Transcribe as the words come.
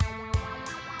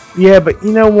Yeah, but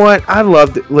you know what? I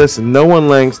loved it. Listen, no one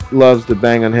loves to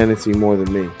bang on Hennessy more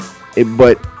than me.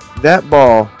 But that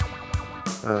ball,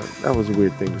 that was a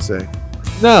weird thing to say.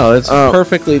 No, it's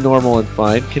perfectly normal and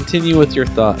fine. Continue with your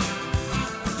thought.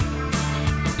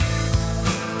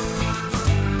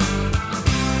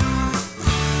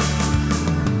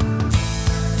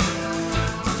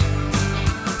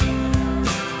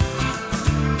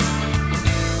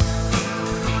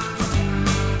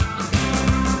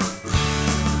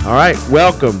 All right,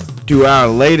 welcome to our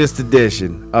latest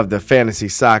edition of the Fantasy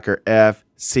Soccer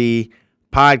FC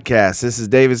podcast. This is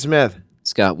David Smith.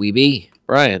 Scott Weeby.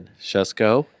 Brian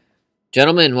Shesko.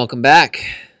 Gentlemen, welcome back.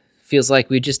 Feels like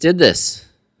we just did this.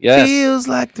 Yes. Feels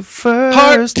like the first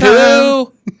Part 2.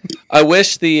 time. I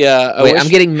wish the... I'm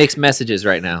getting mixed messages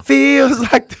right now. Feels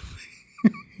like the...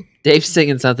 Dave's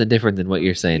singing something different than what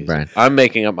you're saying, Brian. I'm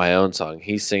making up my own song.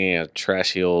 He's singing a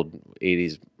trashy old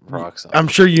 80s rock song. I'm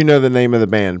sure you know the name of the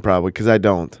band, probably, because I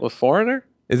don't. With Foreigner?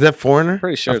 Is that Foreigner?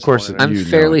 Pretty sure Of it's course, Foreigner. I'm you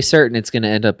fairly know it. certain it's going to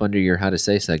end up under your How to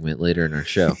Say segment later in our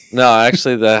show. No,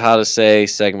 actually, the How to Say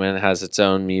segment has its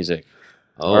own music.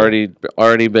 Oh.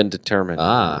 Already been determined.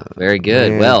 Very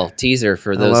good. Man. Well, teaser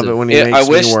for I those love it of when he Yeah, makes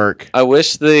me work. I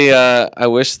wish the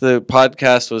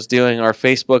podcast was doing our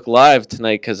Facebook Live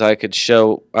tonight because I would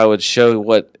show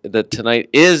what that tonight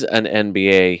is an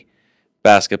NBA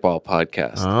basketball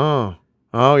podcast.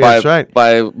 Oh, yeah, that's right.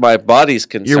 By my body's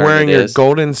concerned, You're wearing it your is.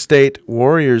 Golden State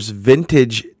Warriors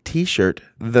vintage T-shirt,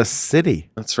 The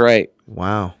City. That's right.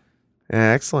 Wow.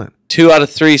 Yeah, excellent. 2 out of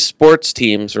 3 sports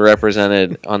teams are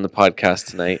represented on the podcast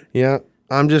tonight. Yeah,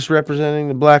 I'm just representing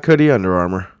the black hoodie Under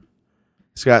Armour.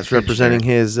 Scott's representing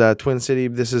his Twin City.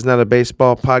 This is not a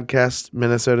baseball podcast,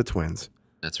 Minnesota Twins.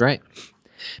 That's right.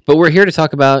 But we're here to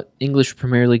talk about English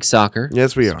Premier League soccer.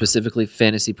 Yes, we are. Specifically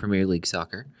Fantasy Premier League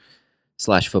soccer /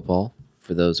 football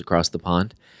for those across the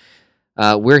pond.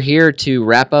 We're here to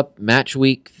wrap up match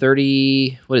week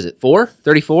 30. What is it?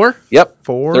 34? Yep.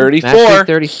 34. Match week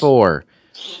 34.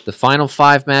 The final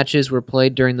 5 matches were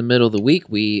played during the middle of the week.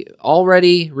 We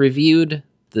already reviewed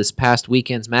this past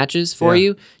weekend's matches for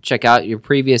you. Check out your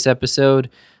previous episode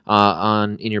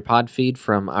in your pod feed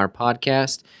from our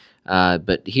podcast.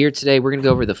 But here today, we're going to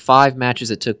go over the 5 matches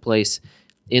that took place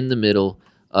in the middle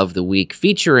of the week,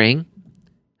 featuring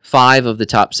 5 of the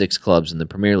top 6 clubs in the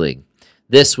Premier League.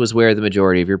 This was where the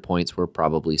majority of your points were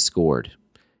probably scored,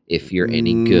 if you're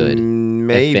any good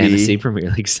Maybe. at Fantasy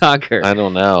Premier League soccer. I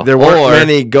don't know. There weren't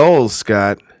many goals,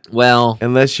 Scott, Well,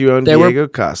 unless you own There were- Diego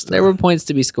Costa. there were points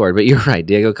to be scored, but you're right.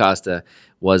 Diego Costa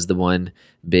was the one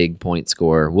big point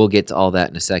scorer. We'll get to all that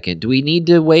in a second. Do we need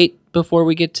to wait before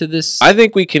we get to this? I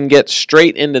think we can get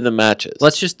straight into the matches.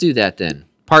 Let's just do that then.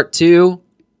 Part 2,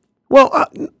 Well,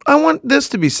 I want this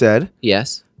to be said.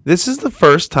 yes, This is the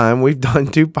first time we've done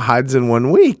 2 pods in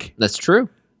 1 week. that's true.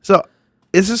 So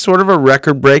this is sort of a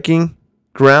record-breaking,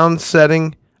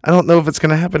 ground-setting. I don't know if it's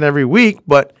going to happen every week,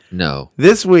 but No.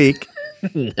 this week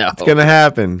No. it's going to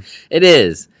happen. It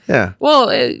is. Yeah. Well,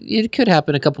 it could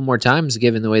happen a couple more times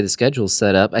given the way the schedule's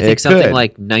set up. I It think something could.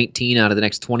 like 19 out of the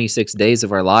next 26 days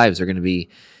of our lives are going to be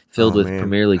filled with Man,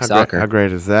 Premier League how soccer. How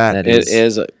great is that? That It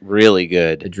is really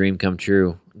good. A dream come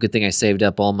true. Good thing I saved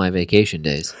up all my vacation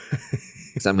days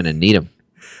because I'm going to need them.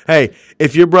 Hey,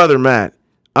 if your brother Matt,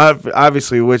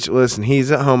 obviously, listen,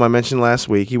 he's at home. I mentioned last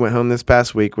week. He went home this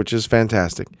past week, which is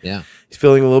fantastic. Yeah. He's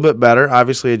feeling a little bit better,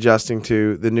 obviously adjusting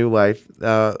to the new life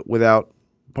without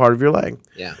part of your leg.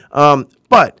 Yeah.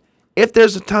 But if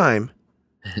there's a time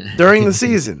during the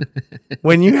season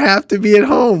when you have to be at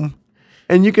home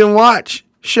and you can watch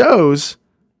shows,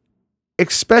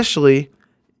 especially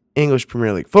English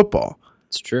Premier League football,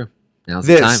 It's true. Now's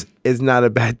the time. this is not a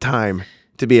bad time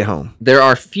to be at home. There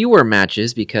are fewer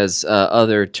matches because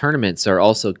other tournaments are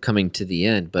also coming to the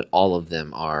end, but all of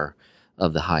them are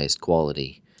of the highest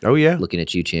quality. Oh, yeah. Looking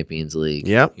at you, Champions League,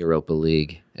 Yep. Europa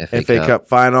League, FA FA Cup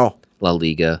final. La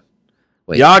Liga.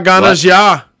 Wait, Ya Gunners,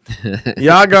 ya.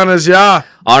 Ya Gunners, ya.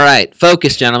 All right,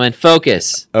 focus, gentlemen,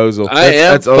 focus. Ozil.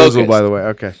 That's Ozil, focused. by the way.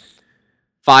 Okay.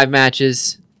 5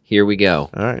 matches. Here we go.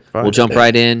 All right. Fine. We'll jump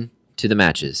right in to the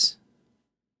matches.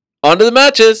 On to the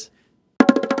matches.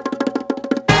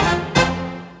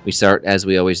 We start, as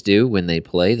we always do, when they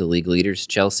play, the league leaders,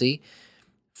 Chelsea.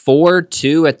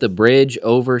 4-2 at the Bridge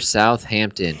over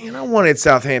Southampton. Man, I wanted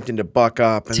Southampton to buck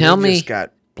up. And Tell they me- just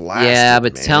got blasted. Yeah,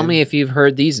 but man. tell me if you've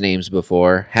heard these names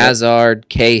before. Hazard,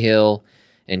 Cahill,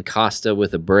 and Costa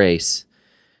with a brace.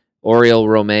 Oriol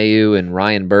Romeu and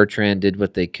Ryan Bertrand did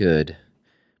what they could.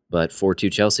 But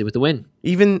 4-2 Chelsea with the win.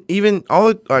 Even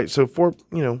all right, so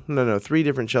 3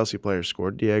 different Chelsea players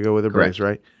scored. Diego with a brace,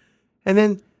 right? And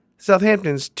then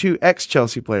Southampton's 2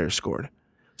 ex-Chelsea players scored.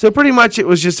 So pretty much it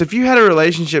was just if you had a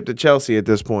relationship to Chelsea at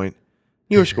this point,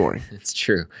 you were scoring. It's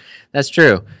true. That's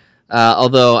true.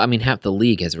 Although, I mean, half the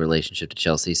league has a relationship to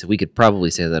Chelsea, so we could probably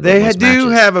say that about They most do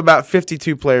matches. have about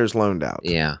 52 players loaned out.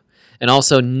 Yeah. And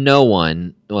also, no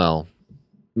one, well,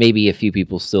 maybe a few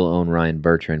people still own Ryan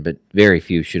Bertrand, but very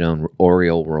few should own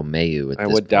Oriol Romeu at I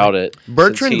this would point. doubt it.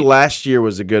 Bertrand since he- last year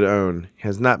was a good own.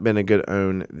 Has not been a good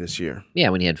own this year. Yeah,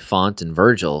 when he had Font and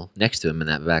Virgil next to him in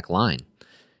that back line.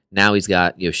 Now he's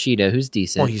got Yoshida, who's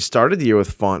decent. Well, he started the year with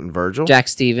Font and Virgil, Jack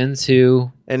Stevens, who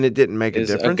and it didn't make a is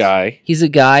difference. a guy. he's a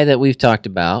guy that we've talked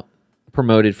about,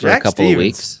 promoted for Jack a couple Stevens. of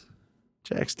weeks.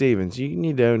 Jack Stevens, you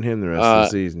need to own him the rest of the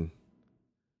season.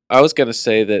 I was going to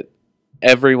say that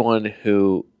everyone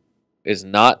who is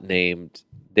not named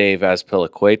Dave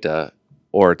Azpilicueta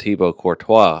or Thibaut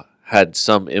Courtois had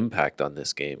some impact on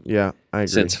this game. Yeah, I agree.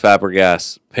 Since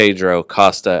Fabregas, Pedro,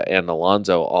 Costa, and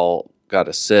Alonso all got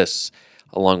assists,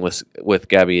 along with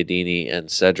Gabbiadini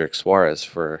and Cedric Suarez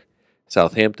for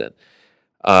Southampton.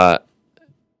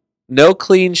 No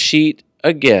clean sheet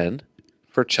again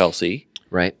for Chelsea.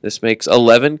 Right. This makes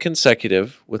 11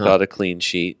 consecutive without a clean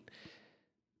sheet.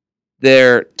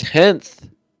 Their 10th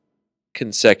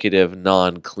consecutive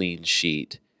non-clean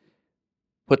sheet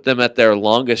put them at their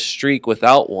longest streak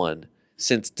without one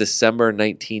since December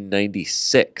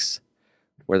 1996,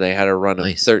 where they had a run of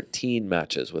Nice. 13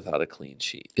 matches without a clean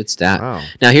sheet. Good stat. Wow.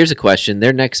 Now, here's a question.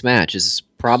 Their next match is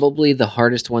probably the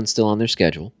hardest one still on their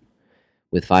schedule,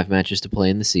 with 5 matches to play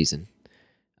in the season,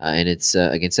 and it's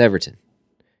against Everton.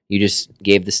 You just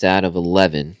gave the stat of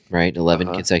 11, right?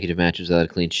 11 consecutive matches without a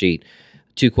clean sheet.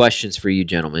 2 questions for you,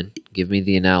 gentlemen. Give me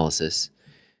the analysis.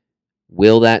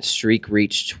 Will that streak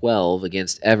reach 12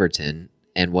 against Everton,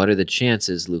 and what are the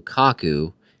chances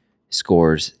Lukaku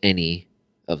scores any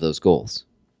of those goals?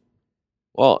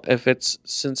 Well,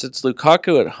 since it's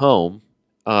Lukaku at home,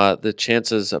 the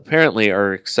chances apparently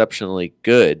are exceptionally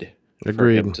good for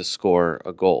him Agreed. to score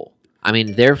a goal. I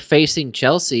mean, they're facing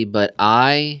Chelsea, but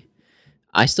I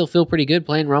still feel pretty good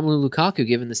playing Romelu Lukaku,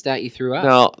 given the stat you threw out.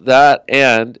 Now that,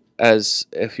 and as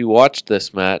if you watched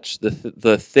this match,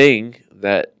 the thing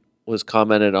that was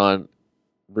commented on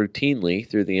routinely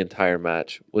through the entire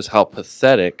match was how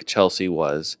pathetic Chelsea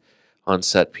was on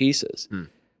set pieces.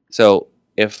 So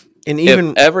if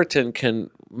Everton can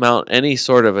mount any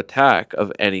sort of attack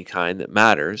of any kind that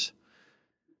matters,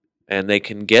 and they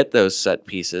can get those set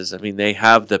pieces, I mean, they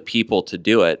have the people to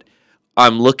do it.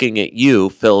 I'm looking at you,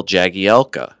 Phil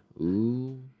Jagielka.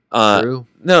 Ooh, Uh, true.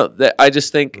 No, I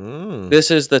just think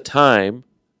this is the time.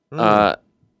 Mm.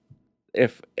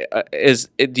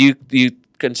 Do you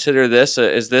consider this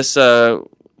is this a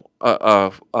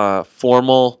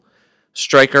formal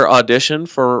striker audition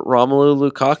for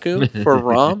Romelu Lukaku for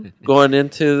Rom going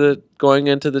into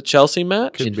the Chelsea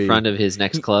match? Could In be. front of his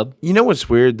next club. You know what's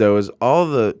weird though is all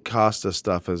the Costa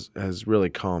stuff has really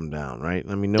calmed down, right?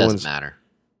 I mean, no Doesn't one's. matter.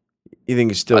 You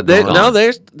think he's still They, gone? no,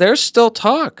 there's still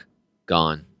talk.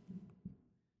 Gone.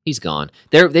 He's gone.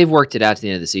 They've worked it out to the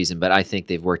end of the season, but I think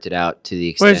they've worked it out to the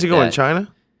extent Where's he going? that-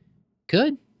 China?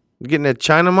 Could. Getting that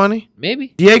China money?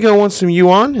 Maybe. Diego wants some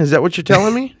yuan. Is that what you're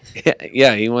telling me?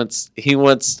 Yeah, he wants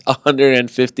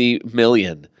 150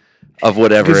 million of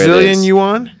whatever it Gazillion is.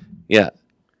 yuan. Yeah.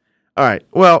 All right.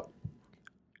 Well,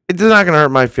 it's not going to hurt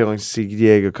my feelings to see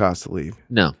Diego Costa leave.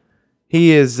 No.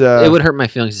 He is. It would hurt my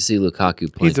feelings to see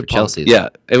Lukaku playing he's a for punk. Chelsea. Yeah,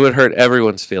 it would hurt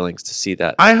everyone's feelings to see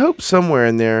that. I hope somewhere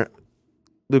in there,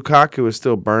 Lukaku is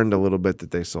still burned a little bit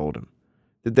that they sold him.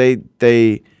 That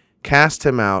they cast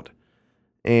him out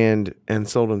and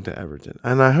sold him to Everton.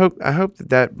 And I hope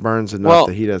that burns enough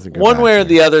that he doesn't go one back way or there.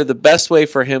 the other, the best way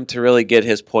for him to really get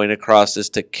his point across is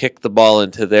to kick the ball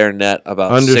into their net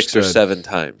about 6 or Understood. 7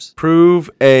 times. Prove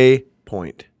a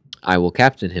point. I will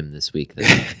captain him this week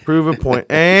then. Prove a point.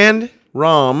 And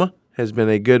Rom has been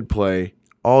a good play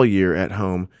all year at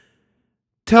home.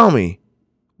 Tell me,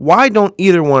 why don't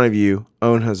either one of you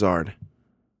own Hazard?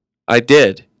 I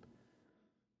did.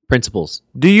 Principles.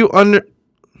 Do you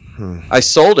I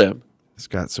sold him. This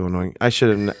got so annoying. I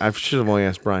should have only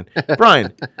asked Brian.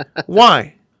 Brian,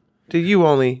 why do you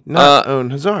only not own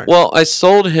Hazard? Well, I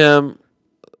sold him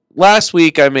last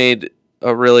week. I made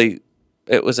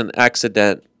it was an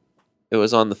accident. It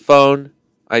was on the phone.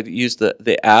 I used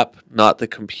the app, not the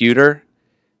computer,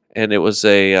 and it was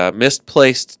a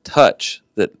misplaced touch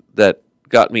that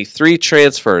got me 3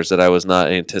 transfers that I was not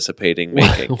anticipating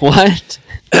making. What?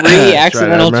 3 right.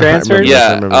 accidental I remember- transfers?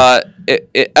 I remember.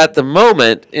 At the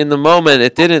moment,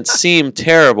 it didn't seem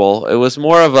terrible. It was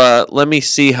more of a let me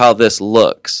see how this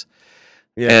looks,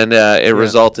 and it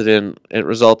resulted in a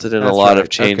That's lot right. of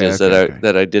changes Okay.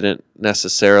 that I didn't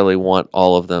necessarily want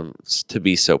all of them to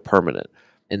be so permanent.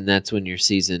 And that's when your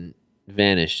season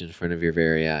vanished in front of your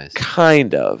very eyes.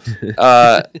 Kind of.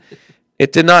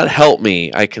 It did not help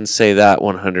me. I can say that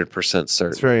 100%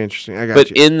 certain. It's very interesting. I got But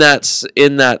you. in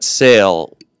that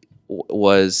sale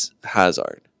was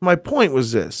Hazard. My point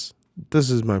was this. This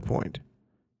is my point.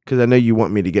 Because I know you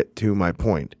want me to get to my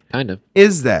point. Kind of.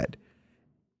 Is that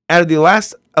out of the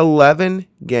last 11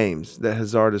 games that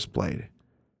Hazard has played,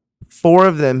 4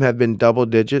 of them have been double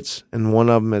digits and 1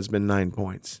 of them has been 9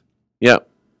 points. Yeah.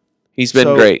 He's been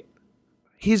So- great.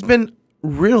 He's been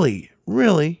really,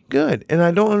 really good. And I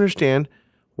don't understand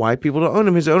why people don't own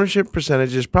him. His ownership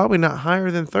percentage is probably not higher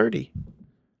than 30.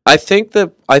 I think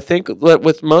that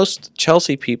with most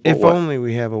Chelsea people, If only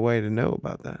we have a way to know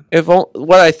about that.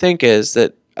 what I think is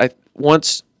that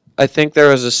I think there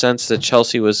was a sense that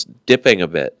Chelsea was dipping a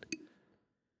bit.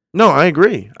 No, I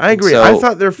agree. I So-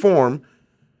 thought their form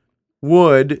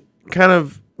would kind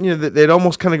of, they'd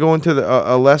almost kind of go into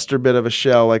a Leicester bit of a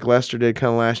shell like Leicester did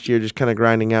kind of last year, just kind of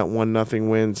grinding out 1-0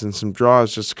 wins and some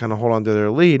draws just to kind of hold on to their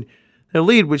lead. Their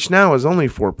lead, which now is only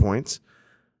 4 points.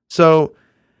 So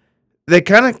they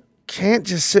kind of can't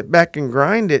just sit back and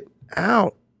grind it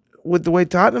out with the way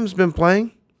Tottenham's been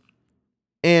playing.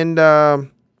 And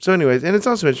so anyways, and it's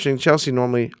also interesting, Chelsea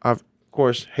normally, of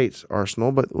course, hates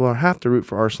Arsenal, but we'll have to root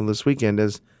for Arsenal this weekend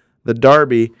as the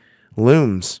derby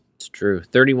looms It's true.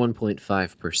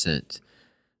 31.5%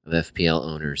 of FPL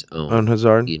owners own on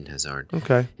Hazard. Eden Hazard.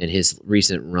 Okay. And his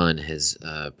recent run has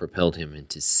propelled him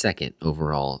into second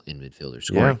overall in midfielder Yeah.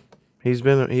 scoring. He's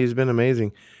been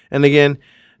amazing. And again,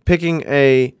 picking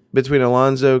between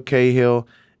Alonso, Cahill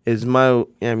is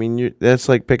that's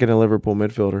like picking a Liverpool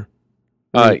midfielder.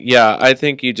 Yeah, I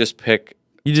think you just pick.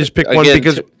 You just pick one Again,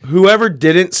 because whoever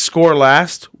didn't score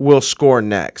last will score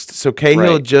next. So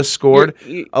Cahill Right. just scored.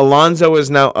 You- Alonso is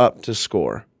now up to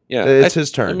score. Yeah, It's his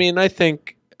turn. I mean, I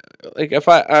think like if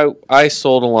I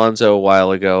sold Alonso a while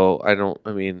ago,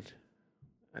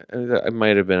 it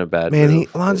might have been a bad Man,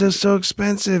 move. Alonso's so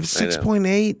expensive. I know.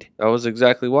 6.8. That was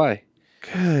exactly why.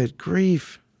 Good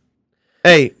grief.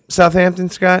 Hey, Southampton,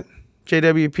 Scott.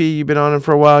 JWP, you've been on him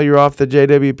for a while. You're off the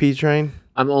JWP train.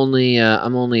 I'm only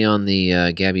on the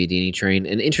Gabbiadini train,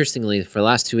 and interestingly, for the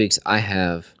last 2 weeks, I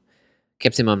have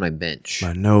kept him on my bench.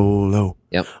 Manolo.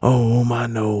 Yep. Oh,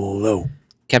 Manolo.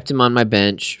 Kept him on my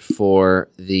bench for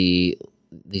these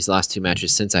last 2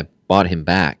 matches since I bought him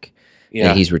back. Yeah,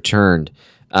 And he's returned.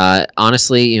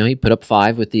 Honestly, he put up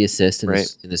 5 with the assist in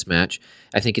this match.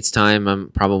 I think it's time. I'm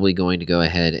probably going to go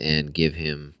ahead and give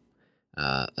him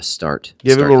a start.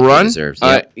 Give him Start a that he run? deserves.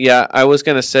 Yep. yeah. I was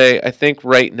gonna say. I think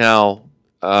right now,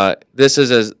 this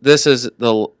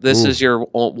is your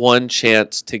one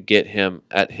chance to get him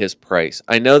at his price.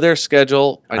 I know their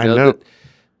schedule. I know that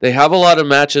they have a lot of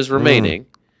matches remaining.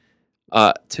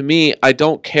 To me, I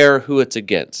don't care who it's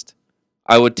against.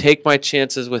 I would take my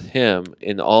chances with him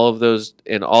in all of those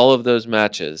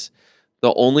matches.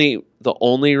 The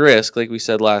only risk, like we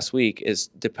said last week, is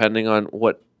depending on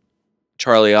what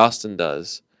Charlie Austin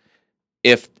does.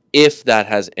 If that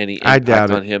has any I impact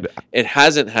doubt on it. him, it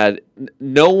hasn't had.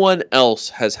 No one else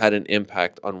has had an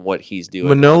impact on what he's doing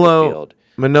on Manolo- the field.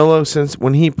 Manolo, since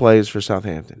when he plays for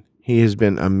Southampton, he has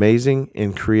been amazing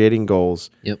in creating goals,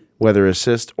 Yep. whether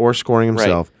assist or scoring Right.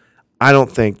 himself. I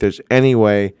don't think there's any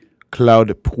way Claude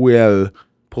Puel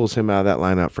pulls him out of that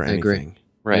lineup for I agree. anything.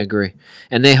 Right. I agree.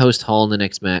 And they host Hull in the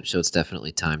next match, so it's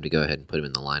definitely time to go ahead and put him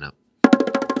in the lineup.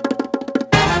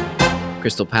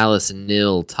 Crystal Palace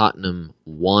 0, Tottenham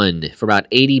 1. For about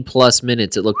 80-plus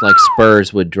minutes, it looked like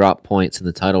Spurs would drop points in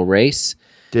the title race.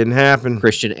 Didn't happen.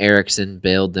 Christian Eriksen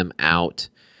bailed them out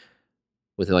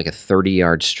with like a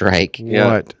 30-yard strike.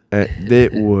 Yeah. What?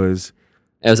 It was.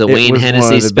 That was a It Wayne was Hennessy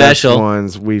one of the special. best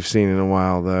ones we've seen in a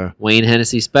while, though. Wayne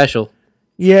Hennessy special.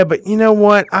 Yeah, but you know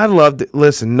what? I loved it.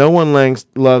 Listen, no one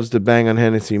loves to bang on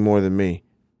Hennessy more than me.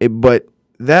 But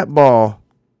that ball,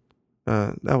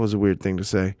 that was a weird thing to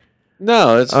say.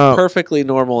 No, it's Oh. perfectly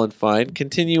normal and fine.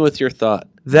 Continue with your thought.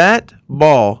 That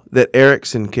ball that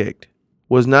Erickson kicked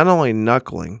was not only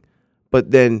knuckling,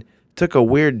 but then took a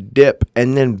weird dip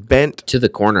and then bent, To the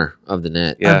corner of the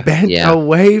net. Yeah. Yeah.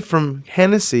 away from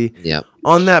Hennessy Yep.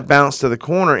 on that bounce to the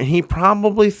corner. And he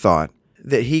probably thought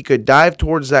that he could dive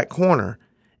towards that corner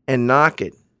and knock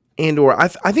it. And/or I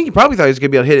think he probably thought he was going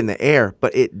to be able to hit it in the air,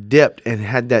 but it dipped and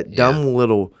had that dumb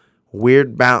little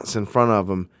weird bounce in front of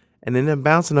him. And ended up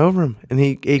bouncing over him, and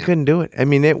he couldn't do it. I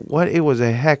mean, it was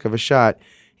a heck of a shot.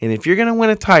 And if you're going to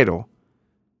win a title,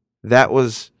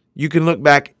 you can look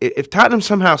back. If Tottenham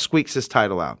somehow squeaks this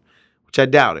title out, which I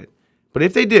doubt it, but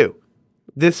if they do,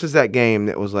 this is that game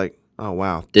that was like, oh,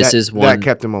 wow. This is one that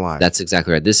kept him alive. That's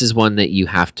exactly right. This is one that you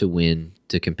have to win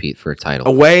to compete for a title.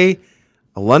 Away,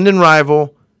 a London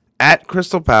rival at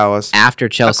Crystal Palace. After A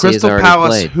Chelsea has Crystal already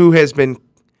Palace played.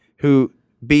 who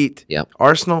beat Yep.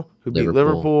 Arsenal, who beat Liverpool.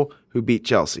 Liverpool, who beat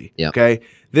Chelsea. Yep. Okay,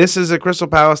 this is a Crystal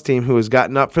Palace team who has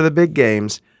gotten up for the big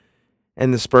games,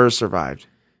 and the Spurs survived.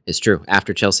 It's true.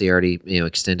 After Chelsea already,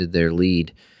 extended their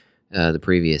lead the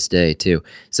previous day too.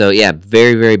 So yeah,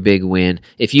 very very big win.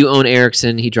 If you own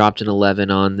Eriksson, he dropped an 11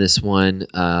 on this one.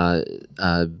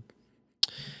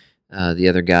 The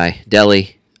other guy,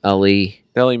 Dele Ali,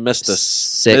 Billy missed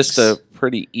Six. a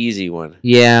pretty easy one.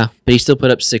 yeah, but he still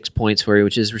put up 6 points for you,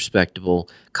 which is respectable.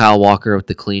 Kyle Walker with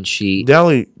the clean sheet,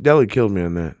 Dele killed me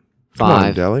on that. Come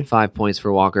on, Dele. 5 points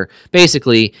for Walker.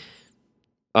 Basically,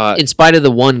 Uh, in spite of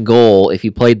the one goal, if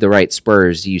you played the right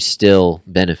Spurs, you still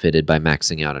benefited by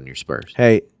maxing out on your Spurs.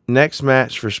 Hey, next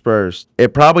match for Spurs.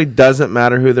 It probably doesn't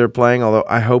matter who they're playing, although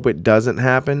I hope it doesn't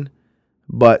happen.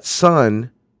 But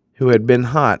Son, who had been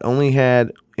hot, only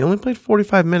played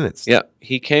 45 minutes. yeah,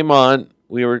 he came on.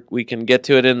 We can get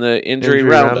to it in the injury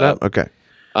roundup. Okay.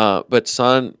 But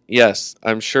Son, yes,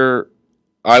 I'm sure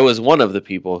I was one of the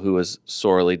people who was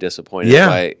sorely disappointed Yeah.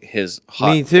 by his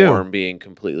Me hot too. form being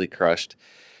completely crushed.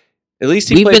 At least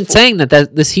he We've played been saying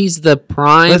that he's the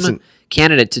prime Listen,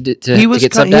 candidate to He to was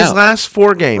get subbed his out. last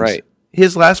 4 games. Right.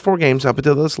 His last 4 games up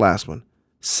until this last one.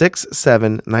 6,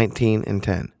 7, 19, and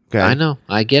 10. Okay. I know.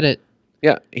 I get it.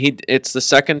 Yeah, it's the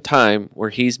second time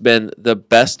where he's been the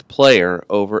best player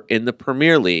over in the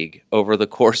Premier League over the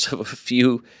course of a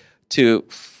few to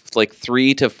like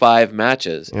 3 to 5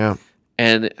 matches, Yeah.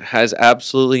 and has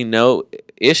absolutely no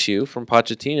issue from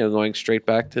Pochettino going straight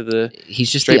back to the.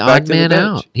 He's just Straight the back odd to the man bench.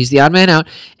 out. He's the odd man out.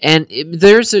 And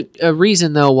there's a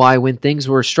reason, though, why when things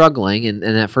were struggling and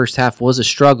that first half was a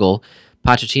struggle,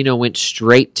 Pochettino went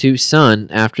straight to Son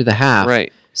after the half,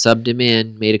 Right. subbed him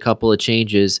in, made a couple of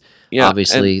changes. Yeah,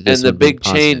 Obviously, and this the would be big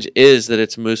change is that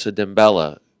it's Musa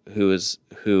Dembele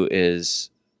who is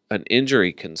an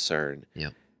injury concern.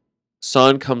 Yep.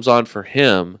 Son comes on for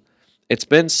him. It's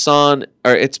been Dembele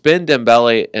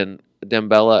and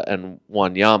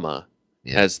Wanyama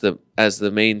Yeah. as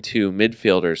the main 2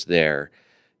 midfielders there.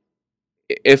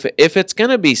 If it's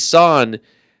gonna be Son,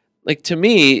 like, to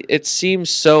me, it seems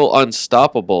so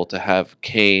unstoppable to have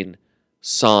Kane,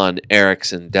 Son,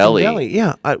 Eriksson, Dele.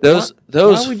 Yeah. Those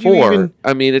why would you 4. even-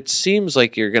 I mean, it seems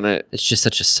like you're gonna. It's just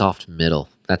such a soft middle.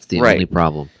 That's the Right. only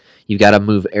problem. You've got to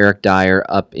move Eric Dyer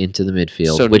up into the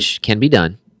midfield, So- which can be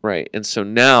done. Right. And so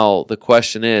now the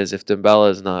question is, if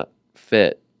Dembele is not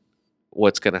fit,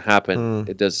 what's going to happen?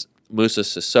 Does Musa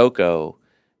Sissoko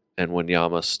and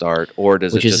Wanyama start, or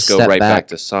does Which it is just a go step right back back.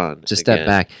 to Son? It's a step again?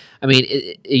 back. I mean,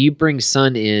 you bring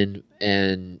Son in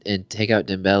and take out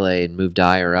Dembele and move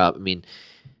Dyer up. I mean,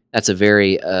 that's a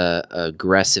very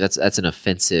aggressive. That's an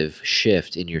offensive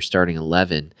shift in your starting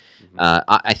 11.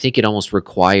 I think it almost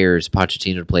requires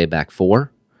Pochettino to play a back 4,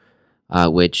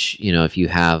 which if you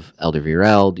have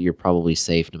Alderweireld, you're probably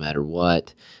safe no matter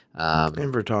what. And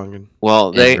Vertonghen. Well,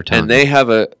 And they Vertonghen.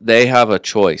 they have a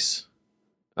choice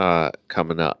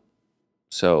coming up.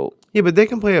 So Yeah, but they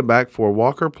can play a back 4.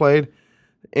 Walker played,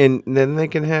 and then they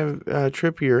can have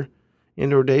Trippier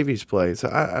and/or Davies play. So,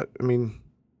 I mean,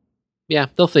 Yeah,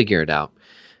 they'll figure it out.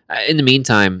 In the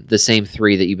meantime, the same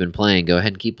 3 that you've been playing, go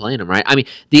ahead and keep playing them, right? I mean,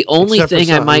 the only Except for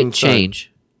thing I Son- I might mean, Son.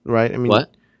 change. right? I mean, What?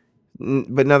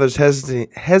 But now there's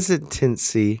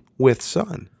hesitancy with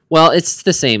Son. Well, it's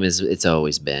the same as it's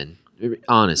always been,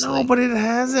 honestly. No, but it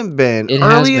hasn't been. It Early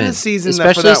has in been. the season,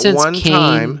 especially for that since one Kane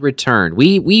time. returned.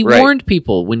 We Right. warned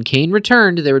people when Kane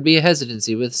returned there would be a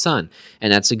hesitancy with Son,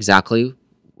 and that's exactly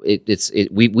it.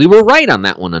 We were right on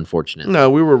that one, unfortunately. No,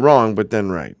 we were wrong, but then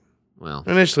right. Well,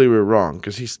 Initially, we were wrong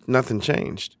because nothing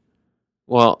changed.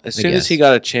 well, as I soon as he guess.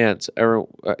 got a chance,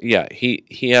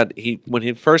 he when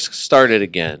he first started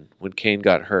again, when Kane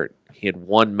got hurt, he had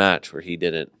one match where he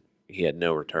had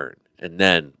no return, and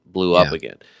then blew up Yeah.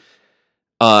 again.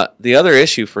 The other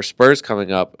issue for Spurs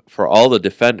coming up for all the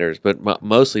defenders, but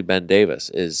mostly Ben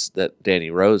Davis, is that Danny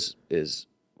Rose is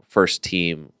first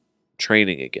team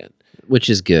training again. which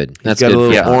is good. That's He's got good a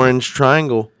little for him. orange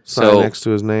triangle sign So next to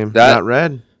his name. that- Not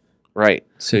red. Right.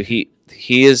 So he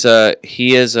is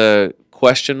a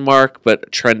question mark,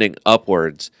 but trending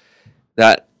upwards.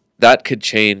 That could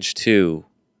change too.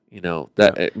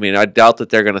 I mean, I doubt that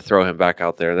they're going to throw him back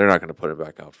out there. They're not going to put him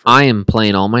back out. I am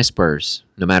playing all my Spurs,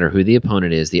 no matter who the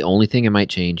opponent is. The only thing I might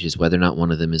change is whether or not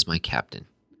one of them is my captain.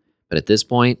 But at this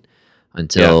point,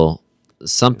 until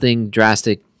something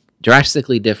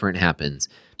drastically different happens,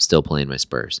 still playing my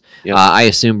Spurs. Yep. I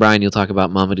assume, Brian, you'll talk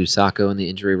about Mamadou Sakho in the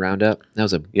injury roundup. That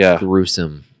was a Yeah.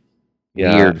 gruesome,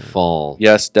 Yeah. weird fall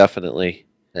Yes, definitely.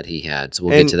 that he had. So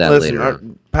we'll get to that later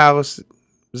on. Palace,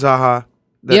 Zaha,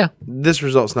 This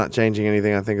result's not changing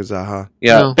anything, I think, is Zaha.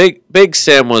 Yeah, No. Big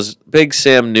Sam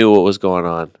knew what was going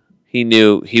on. He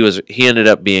knew he ended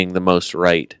up being the most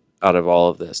right out of all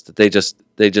of this. That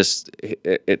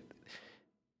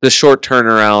the short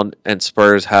turnaround and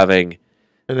Spurs having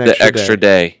the extra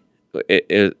day.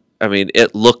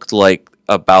 It looked like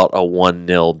about a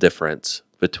 1-0 difference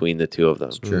between the two of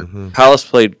them. True. Mm-hmm. Palace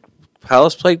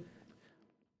played.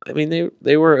 I mean,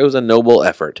 they were. It was a noble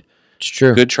effort. It's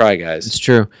true. Good try, guys. It's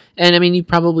true. And I mean, you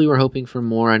probably were hoping for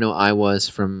more. I know I was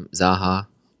from Zaha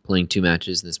playing 2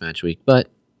 matches in this match week, but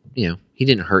he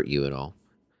didn't hurt you at all,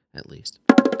 at least.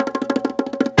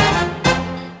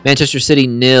 Manchester City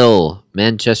 0,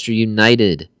 Manchester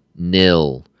United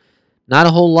 0. Not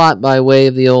a whole lot by way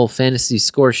of the old fantasy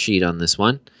score sheet on this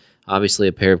one. Obviously,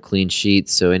 a pair of clean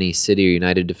sheets, so any City or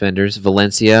United defenders,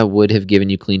 Valencia would have given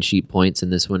you clean sheet points in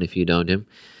this one if you'd owned him.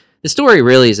 The story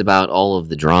really is about all of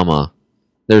the drama.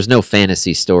 There's no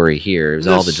fantasy story here. It was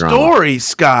all the drama. The story,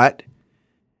 Scott,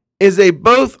 is they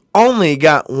both only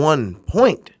got 1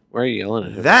 point. Why are you yelling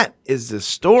at him? That is the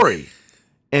story.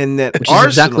 And that Which is Arsenal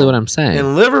exactly what I'm saying.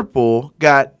 and Liverpool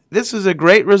this is a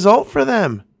great result for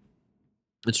them.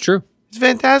 It's true. It's a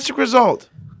fantastic result.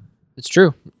 It's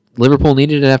true. Liverpool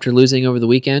needed it after losing over the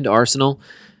weekend. Arsenal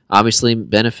obviously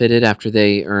benefited after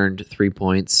they earned 3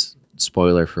 points.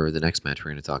 Spoiler for the next match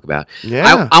we're going to talk about.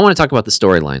 Yeah. I want to talk about the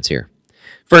storylines here.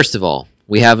 First of all,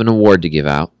 we have an award to give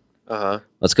out. Uh-huh.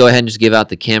 Let's go ahead and just give out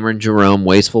the Cameron Jerome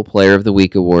Wasteful Player of the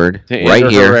Week award To right Ander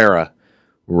here. Herrera.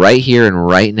 Right here and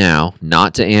right now,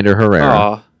 not to Ander Herrera.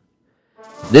 Aw.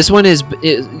 This one is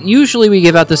usually we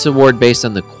give out this award based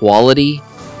on the quality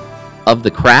of the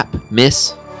crap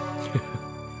miss.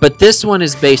 But this one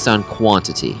is based on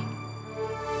quantity.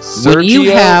 When you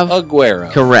Sergio have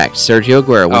Aguero. correct, Sergio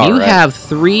Aguero. When All you right. have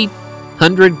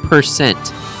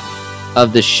 300%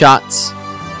 of the shots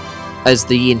as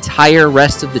the entire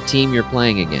rest of the team you're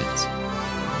playing against,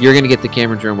 you're going to get the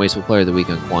Cameron Jerome Wasteful Player of the Week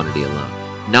on quantity alone.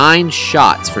 9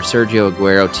 shots for Sergio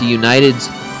Aguero to United's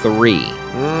 3.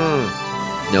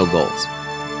 No goals.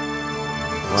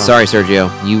 Sorry,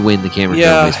 Sergio. You win the Cameron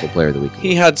Jerome Wasteful Player of the Week.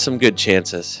 He had some good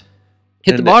chances.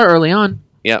 Hit the and- bar early on.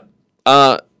 Yep.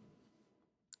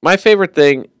 My favorite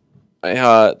thing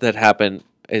that happened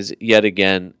is yet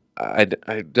again. I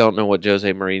don't know what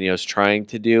Jose Mourinho is trying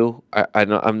to do.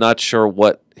 I'm not sure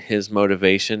what his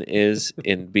motivation is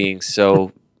in being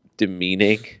so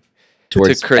demeaning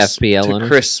Towards to Chris FPL to owners?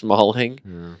 Chris Smalling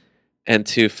Yeah. and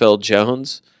to Phil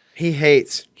Jones. He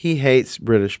hates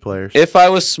British players. If I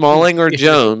was Smalling or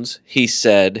Jones, he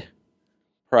said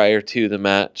prior to the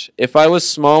match, if I was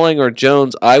Smalling or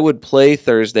Jones, I would play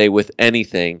Thursday with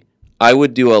anything. I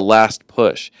would do a last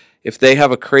push. If they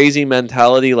have a crazy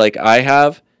mentality like I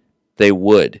have, they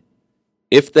would.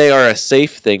 If they are a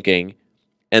safe thinking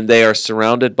and they are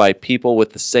surrounded by people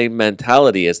with the same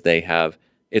mentality as they have,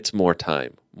 it's more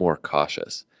time, more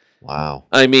cautious. Wow.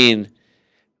 I mean,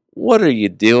 what are you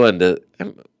doing to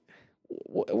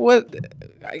what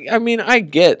I mean, I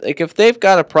get like if they've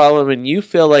got a problem and you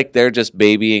feel like they're just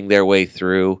babying their way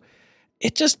through,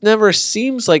 it just never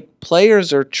seems like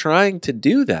players are trying to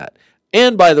do that.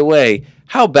 And by the way,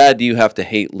 how bad do you have to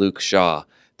hate Luke Shaw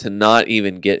to not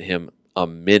even get him a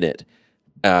minute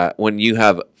when you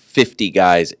have 50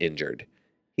 guys injured?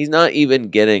 He's not even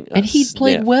getting a And he'd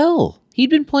played sniff. well. He'd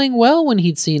been playing well when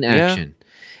he'd seen action.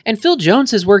 And Phil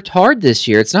Jones has worked hard this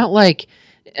year. It's not like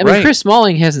Right. Chris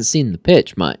Smalling hasn't seen the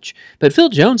pitch much, but Phil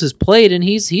Jones has played and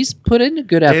he's put in a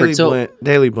good effort.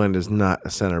 Daily Blind is not a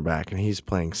center back, and he's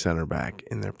playing center back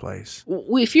in their place.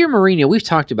 If you're Mourinho, we've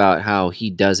talked about how he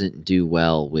doesn't do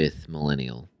well with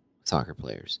millennial soccer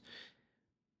players,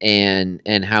 and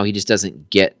how he just doesn't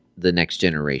get the next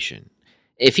generation.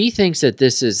 If he thinks that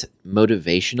this is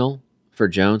motivational for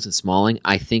Jones and Smalling,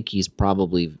 I think he's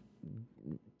probably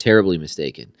terribly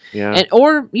mistaken. Yeah.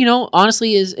 Or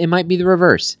honestly, it might be the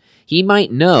reverse. He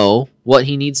might know what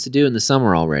he needs to do in the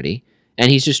summer already, and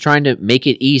he's just trying to make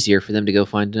it easier for them to go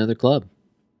find another club.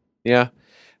 Yeah.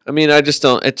 I mean, it just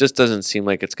doesn't seem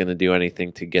like it's going to do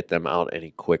anything to get them out any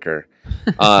quicker.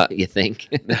 You think?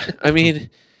 I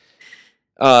mean,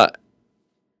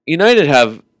 United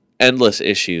have endless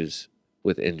issues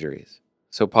with injuries.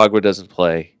 So Pogba doesn't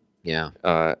play, Yeah.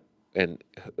 and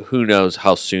who knows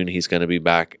how soon he's going to be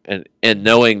back. And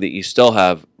knowing that you still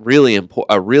have really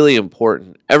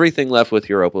important everything left with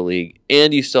Europa League,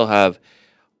 and you still have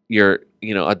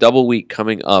a double week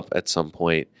coming up at some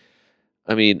point.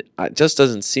 I mean, it just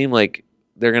doesn't seem like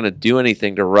they're going to do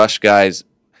anything to rush guys.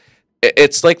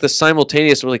 it's like the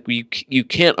simultaneous. Like you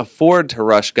can't afford to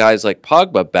rush guys like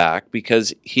Pogba back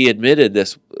because he admitted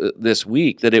this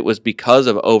week that it was because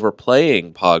of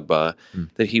overplaying Pogba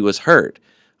that he was hurt.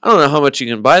 I don't know how much you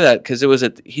can buy that because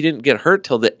he didn't get hurt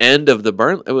till the end of the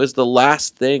Burnley. It was the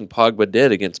last thing Pogba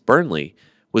did against Burnley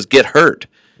was get hurt.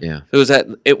 Yeah.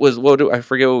 I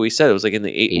forget what we said. It was like in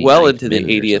the well into the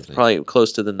 80th, probably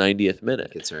close to the 90th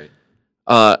minute. That's right.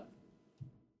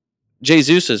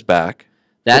 Jesus is back.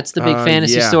 That's the big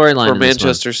fantasy storyline for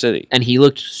Manchester City, and he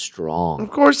looked strong. Of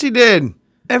course he did.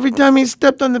 Every time he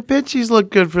stepped on the pitch, he's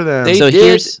looked good for them.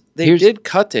 They did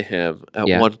cut to him at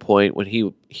one point when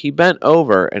he bent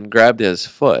over and grabbed his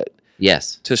foot.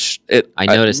 Yes, I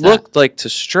noticed. It looked like to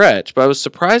stretch, but I was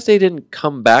surprised they didn't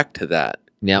come back to that.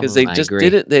 Yeah, because they just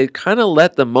didn't. They kind of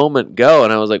let the moment go,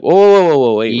 and I was like,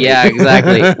 "Whoa, wait!" Yeah,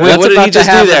 exactly. What did he just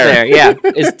do there? Yeah,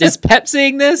 is Pep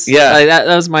seeing this? Yeah,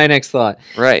 that was my next thought.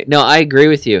 Right. No, I agree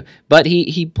with you, but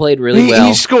he played really well.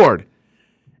 He scored.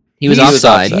 He was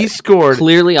offside. He scored.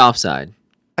 Clearly offside.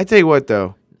 I tell you what,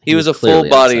 though, he was a full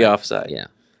body offside. Yeah.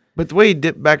 But the way he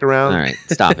dipped back around. All right,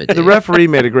 stop it. The referee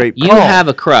made a great call. You have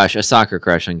a soccer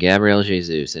crush on Gabriel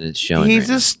Jesus, and it's showing. He's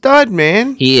a stud,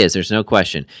 man. He is. There's no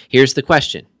question. Here's the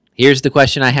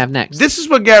question I have next. This is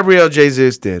what Gabriel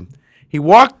Jesus did. He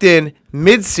walked in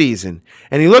mid-season,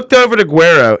 and he looked over to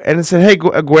Aguero and said, "Hey,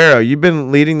 Aguero, you've been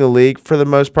leading the league for the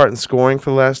most part in scoring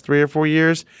for the last 3 or 4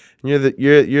 years. And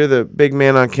you're the big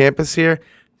man on campus here.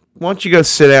 Why don't you go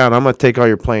sit down? I'm going to take all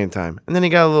your playing time." And then he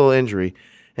got a little injury,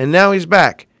 and now he's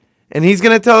back. And he's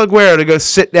going to tell Aguero to go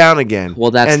sit down again.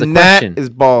 Well, that's the question. And that is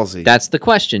ballsy. That's the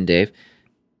question, Dave.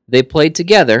 They played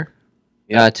together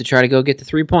to try to go get the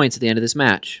 3 points at the end of this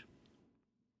match.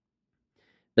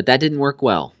 But that didn't work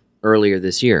well earlier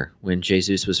this year when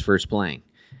Jesus was first playing.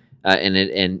 And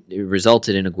it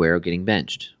resulted in Aguero getting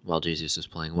benched while Jesus was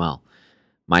playing well.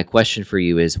 My question for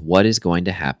you is, what is going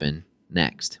to happen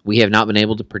next? We have not been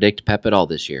able to predict Pep at all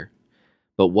this year.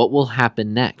 But what will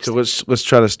happen next? So let's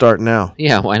try to start now.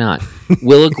 Yeah, why not?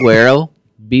 Will Aguero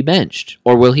be benched,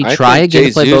 or will he try again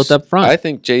to play both up front? I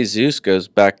think Jesus goes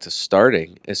back to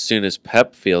starting as soon as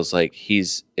Pep feels like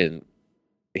he's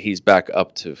back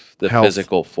up to the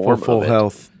physical form for full of it.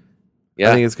 Health. Yeah,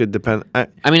 I think it's good.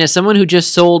 I mean, as someone who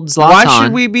just sold Zlatan, why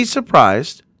should we be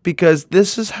surprised? Because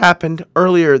this has happened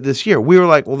earlier this year. We were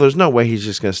like, well, there's no way he's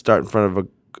just going to start in front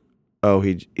of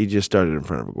he just started in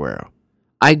front of Aguero.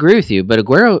 I agree with you, but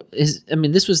Aguero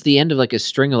this was the end of like a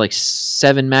string of like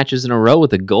 7 matches in a row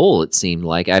with a goal, it seemed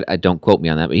like. I don't quote me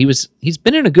on that, but he's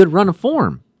been in a good run of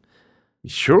form.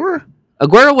 Sure.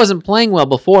 Aguero wasn't playing well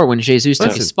before when Jesus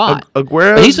took his spot.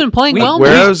 Aguero, but he's been playing well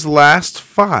now. Aguero's last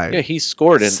 5. Yeah, he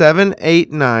scored in 7,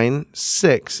 8, 9,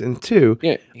 6, and 2.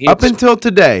 Yeah, up until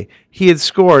today, he had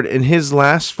scored in his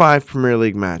last 5 Premier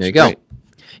League matches. There you go. Right.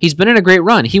 He's been in a great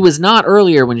run. He was not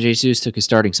earlier when Jesus took his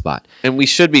starting spot. And we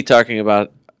should be talking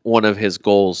about one of his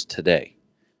goals today,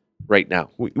 right now.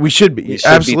 We should be. We should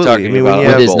absolutely. be talking about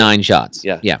with his 9 shots.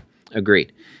 Yeah. Yeah.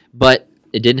 Agreed. But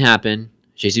it didn't happen.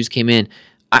 Jesus came in.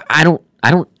 I don't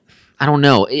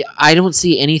know. I don't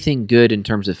see anything good in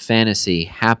terms of fantasy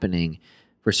happening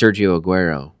for Sergio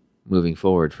Aguero moving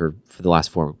forward for the last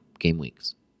 4 game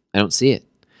weeks. I don't see it.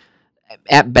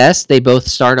 At best, they both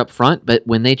start up front, but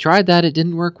when they tried that, it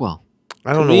didn't work well.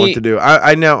 I don't know what to do.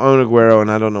 I now own Aguero, and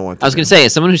I don't know what to do. I was going to say,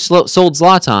 as someone who sold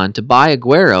Zlatan to buy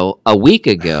Aguero a week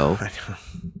ago,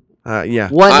 yeah.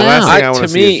 What now? Last thing I want to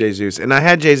see is Jesus. And I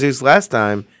had Jesus last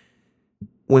time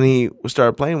when he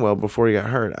started playing well before he got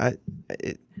hurt.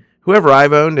 Whoever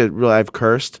I've owned, I've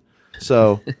cursed.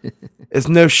 So it's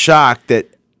no shock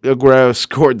that Aguero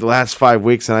scored the last 5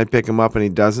 weeks, and I pick him up and he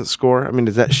doesn't score. I mean,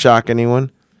 does that shock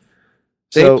anyone?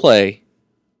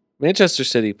 Manchester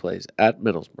City plays at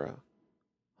Middlesbrough,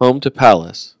 home to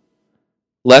Palace,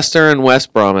 Leicester and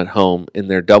West Brom at home in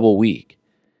their double week,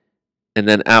 and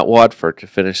then at Watford to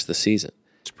finish the season.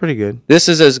 It's pretty good. This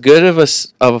is as good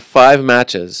of 5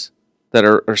 matches that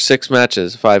are or 6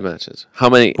 matches, 5 matches. How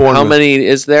many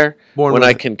is there when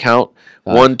I can count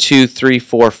 1, 2, 3,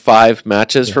 4, 5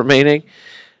 matches remaining?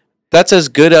 That's as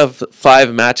good of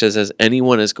 5 matches as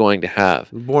anyone is going to have.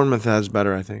 Bournemouth has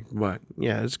better, I think, but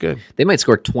yeah, it's good. They might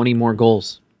score 20 more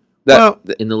goals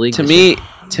in the league.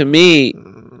 To me,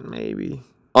 maybe.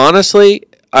 Honestly,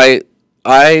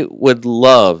 I would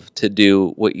love to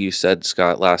do what you said,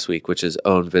 Scott, last week, which is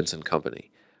own Vincent Kompany.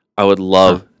 I would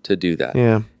love to do that.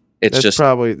 Yeah. It's that's just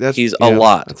probably he's a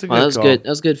lot. That's a that was call. good. That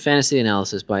was good fantasy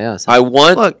analysis by us.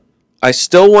 I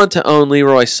still want to own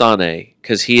Leroy Sané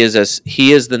because he is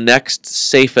the next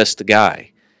safest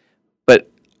guy.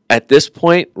 But at this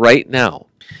point, right now,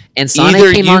 and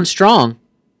Sané came on strong.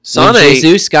 When Sane,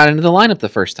 Jesus got into the lineup the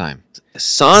first time.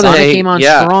 Sane came on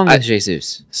strong with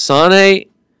Jesus. Sane,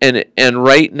 and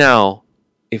right now,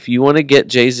 if you want to get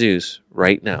Jesus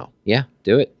right now, Yeah,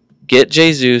 do it. get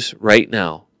Jesus right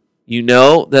now. You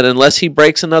know that unless he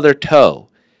breaks another toe,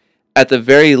 at the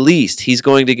very least, he's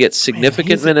going to get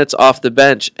significant minutes off the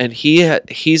bench, and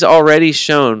he's already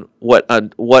shown what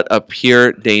a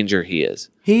pure danger he is.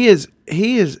 He is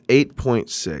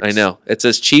 8.6. I know it's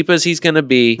as cheap as he's going to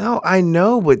be. No, I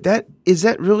know, but is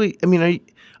that really? I mean,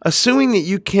 assuming that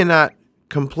you cannot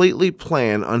completely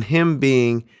plan on him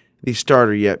being the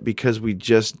starter yet because we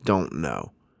just don't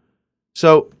know.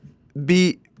 So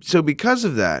because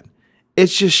of that,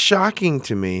 it's just shocking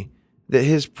to me that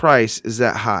his price is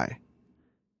that high.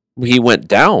 He went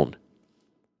down.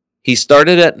 He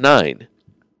started at 9.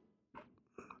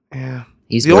 Yeah.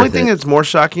 He's the only worth thing it. that's more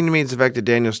shocking to me is the fact that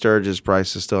Daniel Sturridge's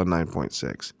price is still at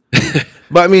 9.6.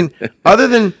 But I mean, other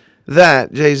than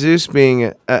that, Jesus being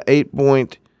at 8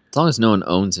 point, As long as no one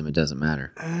owns him, it doesn't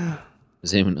matter.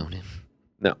 Does anyone own him?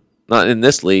 No, not in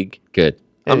this league. Good.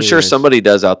 I'm sure Anyways. somebody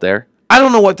does out there. I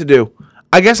don't know what to do.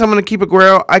 I guess I'm going to keep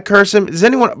Aguero. I curse him. Does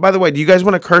anyone? By the way, do you guys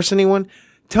want to curse anyone?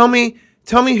 Tell me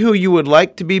who you would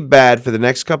like to be bad for the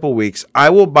next couple weeks. I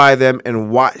will buy them and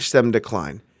watch them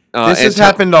decline. This has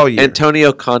happened all year.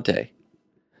 Antonio Conte.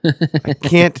 I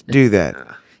can't do that.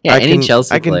 Yeah, any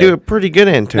Chelsea I can player. do a pretty good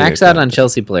Antonio. Max out on Conte.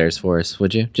 Chelsea players for us,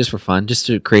 would you? Just for fun, just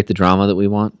to create the drama that we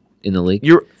want in the league.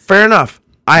 You're fair enough.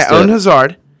 I Let's do own it.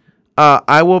 Hazard.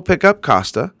 I will pick up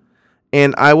Costa,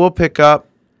 and I will pick up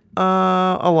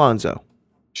Alonso.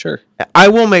 Sure. I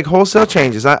will make wholesale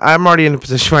changes. I'm already in a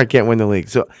position where I can't win the league,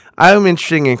 so I'm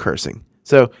interested in cursing.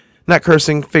 So not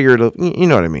cursing, figurative. You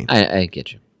know what I mean? I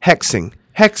get you. Hexing.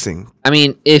 I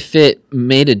mean, if it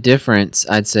made a difference,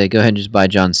 I'd say go ahead and just buy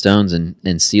John Stones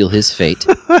and seal his fate.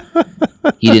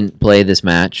 He didn't play this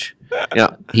match.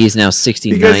 Yeah, He's now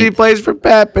 69th, Because he plays for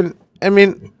Pep, and I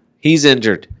mean, he's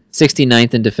injured.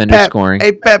 69th in defender Pep. scoring.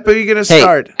 Hey, Pep, who are you gonna Hey,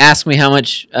 start? ask me how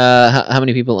much, how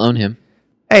many people own him.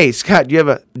 Hey, Scott, do you have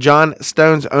a John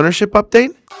Stones ownership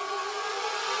update?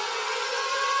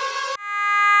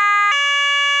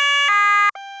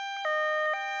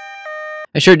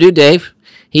 I sure do, Dave.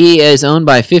 He is owned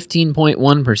by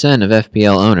 15.1% of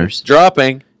FPL owners.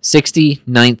 Dropping.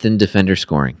 69th in defender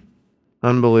scoring.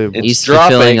 Unbelievable. It's He's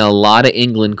dropping. fulfilling a lot of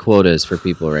England quotas for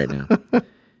people right now.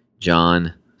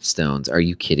 John Stones. Are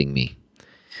you kidding me?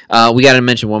 We got to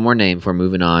mention one more name before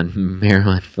moving on.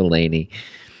 Marouane Fellaini.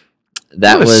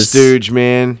 That What a was stooge,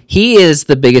 man. He is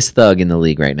the biggest thug in the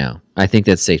league right now. I think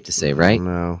that's safe to say, right?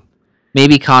 No.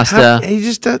 Maybe Costa. He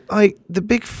just does, like the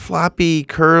big floppy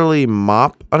curly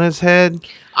mop on his head.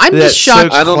 I'm That's just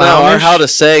shocked. so I don't know our clownish. how to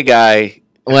say guy.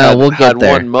 Well, we'll had get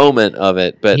there. one moment of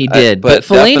it, but He did. But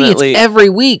Fellaini, it's every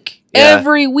week. Yeah.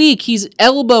 Every week he's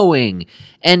elbowing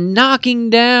and knocking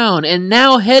down and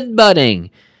now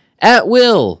headbutting at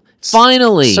will.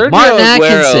 Finally, Martin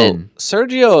Atkinson.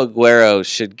 Sergio Aguero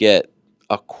should get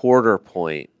a quarter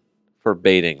point for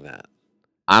baiting that.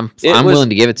 I'm It was willing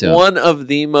to give it to him. One of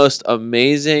the most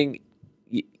amazing.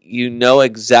 You know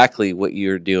exactly what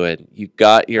you're doing. You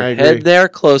got your I agree. head there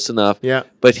close enough. Yeah.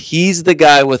 But he's the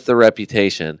guy with the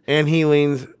reputation. And he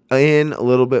leans in a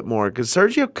little bit more because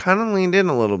Sergio kind of leaned in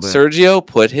a little bit. Sergio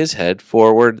put his head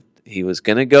forward. He was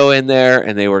gonna go in there,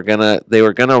 and they were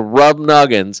gonna rub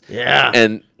noggins. Yeah.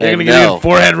 And They're going to no, give you a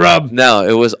forehead rub. no,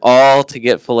 it was all to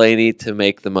get Fellaini to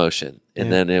make the motion, and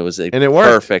Yeah. then it was a And it worked.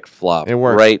 perfect flop. It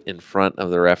worked. Right in front of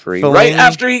the referee, Fellaini- right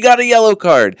after he got a yellow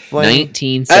card.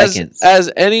 19 As, seconds.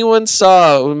 as anyone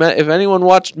saw, if anyone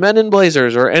watched Men in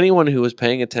Blazers or anyone who was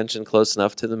paying attention close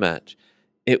enough to the match,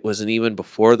 it wasn't even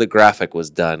before the graphic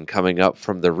was done coming up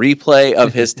from the replay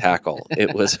of his tackle.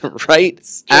 It was right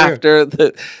after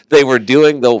they were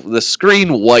doing the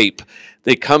screen wipe.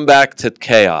 They come back to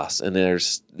chaos, and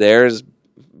there's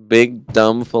big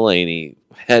dumb Fellaini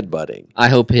headbutting. I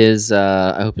hope his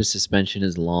suspension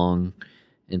is long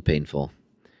and painful.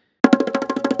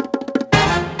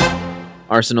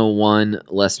 Arsenal 1,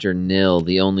 Leicester 0.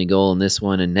 The only goal in this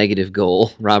one, a negative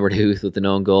goal. Robert Huth with an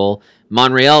own goal.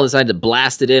 Monreal decided to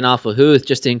blast it in off of Huth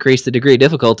just to increase the degree of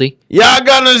difficulty. Yeah,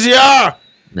 Gunners, yeah.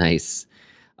 Nice.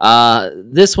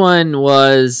 This one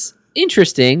was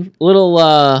interesting.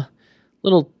 Little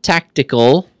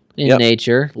tactical in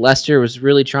nature. Leicester was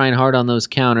really trying hard on those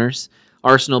counters.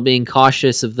 Arsenal being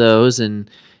cautious of those and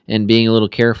being a little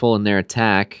careful in their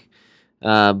attack.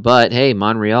 But hey,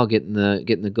 Monreal getting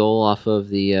the goal off of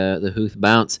the Huth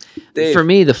bounce. Dave. For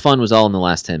me, the fun was all in the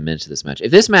last 10 minutes of this match.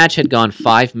 If this match had gone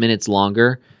 5 minutes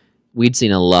longer, we'd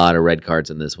seen a lot of red cards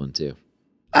in this one too.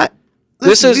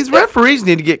 These referees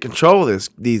need to get control of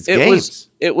these games.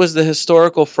 It was the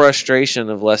historical frustration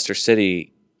of Leicester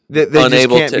City They just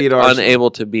can't beat Arsenal.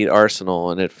 unable to beat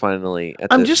Arsenal, and it finally.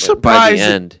 I'm just by surprised the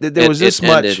end, that there was this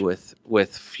much. Ended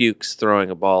with Fuchs throwing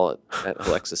a ball at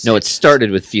Alexis. No, it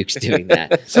started with Fuchs doing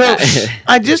that. So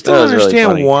I just That don't was really understand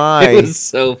funny. why It was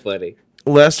so funny.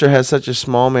 Leicester has such a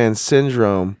small man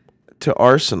syndrome to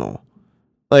Arsenal.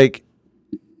 Like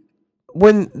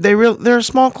when they're a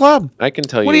small club. I can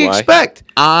tell you What do you why. expect?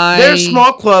 They're a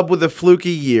small club with a fluky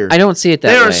year. I don't see it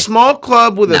that They're way. a small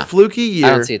club with a fluky year. I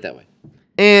don't see it that way.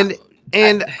 And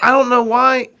I don't know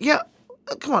why. Yeah,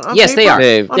 come on. Yes, they are.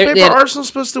 Dave. On They're- paper, they had- Arsenal's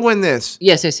supposed to win this.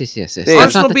 Yes. That's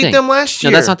Arsenal not the beat thing. them last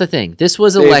year. No, that's not the thing. This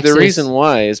was Dave, Alexis. the reason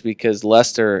why is because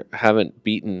Leicester haven't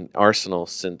beaten Arsenal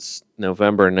since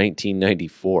November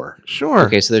 1994. Sure.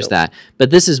 Okay, so there's that. But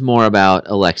this is more about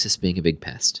Alexis being a big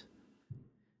pest.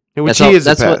 Which That's he is a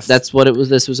that's what pest. that's what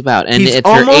this was about. And He's if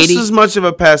you're almost 80, as much of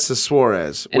a pest as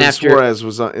Suarez. And When after- Suarez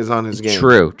is on his game.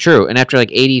 True. And after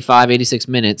like 85, 86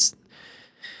 minutes,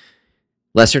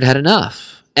 Leicester had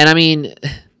enough. And I mean,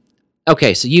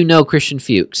 okay, so Christian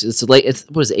Fuchs. It's what is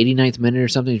it, 89th minute or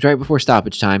something? It's right before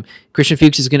stoppage time. Christian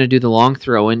Fuchs is going to do the long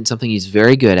throw in, something he's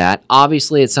very good at.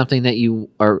 Obviously, it's something that you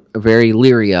are very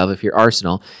leery of if you're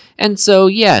Arsenal. And so,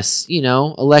 yes,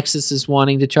 Alexis is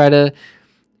wanting to try to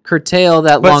curtail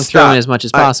that But long throw in stop. as much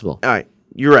as possible. All right.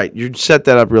 You're right. You set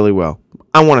that up really well.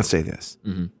 I want to say this.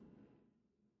 Mhm.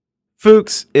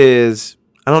 Fuchs is,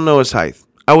 I don't know his height.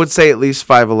 I would say at least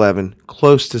 5'11",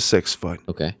 close to 6 foot.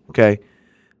 Okay. Okay.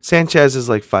 Sanchez is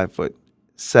like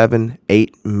 5'7",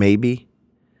 8 maybe.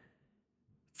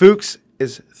 Fuchs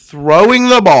is throwing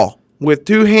the ball with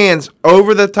two hands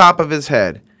over the top of his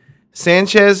head.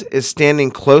 Sanchez is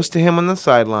standing close to him on the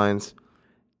sidelines,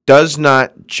 does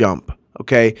not jump.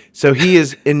 Okay, so he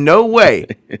is in no way.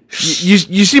 You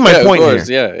see my Yeah, point of course,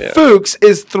 here. yeah. Fuchs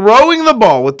is throwing the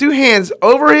ball with two hands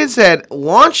over his head,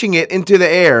 launching it into the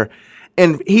air,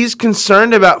 and he's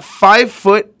concerned about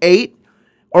 5'8"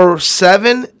 or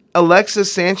 7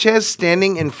 Alexis Sanchez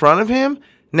standing in front of him.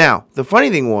 Now, the funny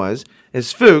thing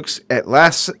is Fuchs at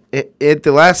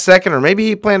the last second, or maybe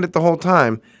he planned it the whole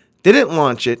time, didn't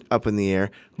launch it up in the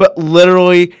air, but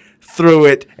literally threw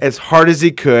it as hard as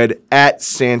he could at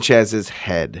Sanchez's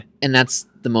head. And that's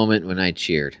the moment when I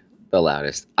cheered the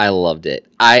loudest. I loved it.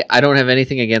 I don't have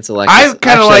anything against Alexis. I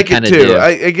kind of like it kinda too. do.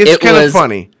 It's kind of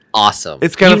funny. Awesome.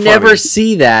 It's kinda You never funny.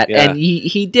 see that, Yeah. and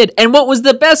he did. And what was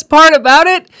the best part about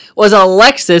it was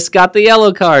Alexis got the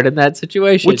yellow card in that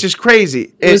situation, Which is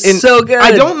crazy. It was so good.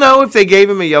 I don't know if they gave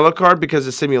him a yellow card because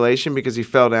of simulation, because he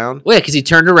fell down. well, because he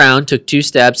turned around, took 2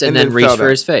 steps, and, And then then reached fell for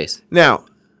down. his face. Now,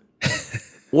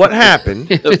 what happened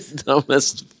The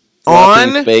dumbest On-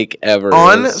 floppy fake ever.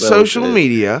 on It was so social good.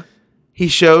 media? He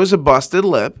shows a busted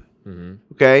lip. Mm-hmm.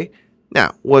 Okay.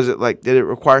 Now, was it like? Did it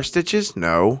require stitches?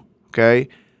 No. Okay.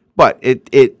 But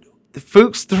the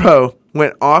Fuchs throw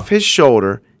went off his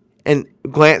shoulder and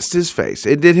glanced his face.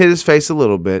 It did hit his face a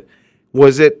little bit.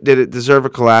 Did it deserve a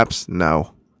collapse?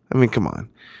 No. I mean, come on.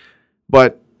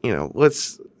 But,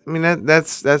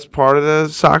 that's part of the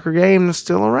soccer game that's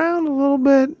still around a little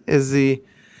bit.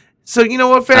 So you know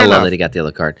what? Fair I enough. love that he got the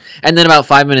yellow card. And then about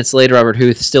 5 minutes later, Robert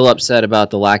Huth, still upset about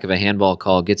the lack of a handball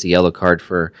call, gets a yellow card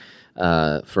for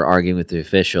arguing with the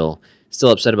official.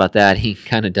 Still upset about that. He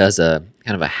kind of does a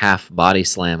half body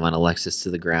slam on Alexis to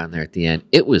the ground there at the end.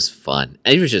 It was fun.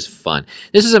 It was just fun.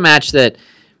 This was a match that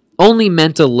only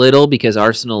meant a little because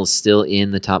Arsenal is still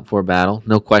in the top 4 battle.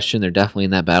 No question, they're definitely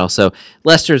in that battle. So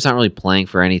Leicester's not really playing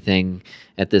for anything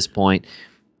at this point.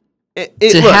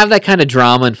 To have that kind of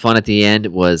drama and fun at the end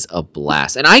was a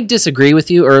blast. And I disagree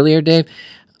with you earlier, Dave.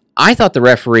 I thought the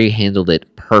referee handled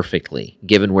it perfectly,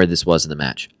 given where this was in the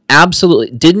match.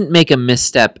 Absolutely. Didn't make a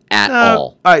misstep at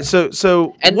all. All right.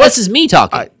 So And this is me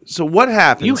talking. all right, so what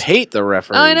happens? You hate the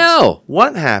referees. I know.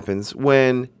 What happens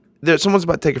when someone's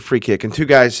about to take a free kick and two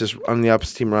guys just on the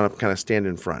opposite team run up, kind of stand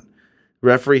in front?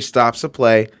 Referee stops the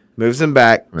play, moves them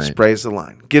back, Right. sprays the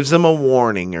line, gives them a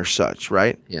warning or such,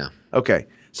 right? Yeah. Okay.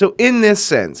 So in this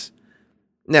sense,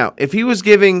 now if he was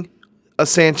giving a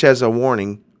Sanchez a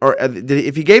warning, or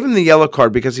if he gave him the yellow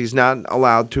card because he's not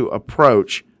allowed to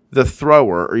approach the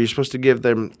thrower, or you're supposed to give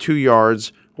them 2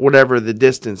 yards, whatever the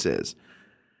distance is,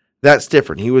 that's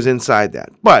different. He was inside that.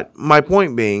 But my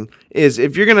point being is,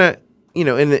 if you're gonna,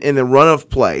 in the run of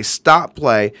play, stop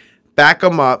play, back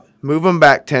them up, move them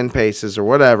back 10 paces or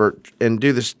whatever, and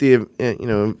do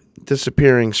the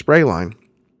disappearing spray line,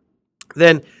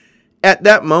 then at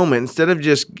that moment, instead of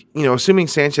just, assuming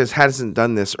Sanchez hasn't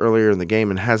done this earlier in the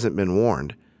game and hasn't been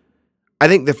warned, I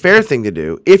think the fair thing to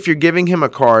do, if you're giving him a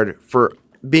card for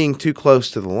being too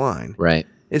close to the line, Right.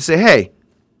 and say, hey,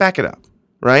 back it up,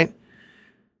 right?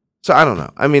 So I don't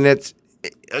know. I mean, it's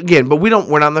again, but we're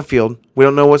not in the field. We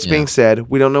don't know what's being said.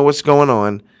 We don't know what's going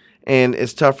on, and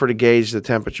it's tougher to gauge the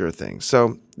temperature of things.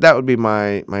 So that would be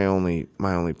my only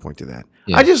point to that.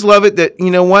 Yeah. I just love it that,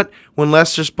 you know what, when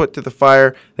Leicester's put to the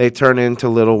fire, they turn into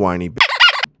little whiny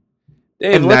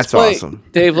Dave, and that's awesome.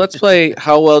 Dave, let's play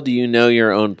How Well Do You Know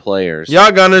Your Own Players? Yeah,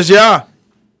 Gunners, yeah.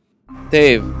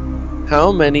 Dave,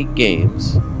 how many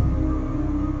games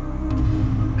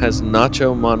has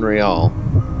Nacho Monreal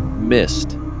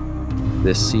missed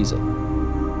this season?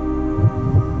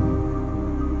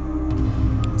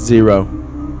 0.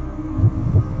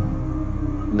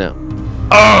 No.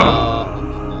 Oh!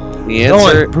 The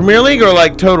answer, Premier League or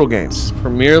like total games?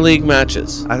 Premier League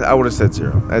matches. I would have said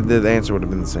 0. The answer would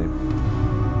have been the same.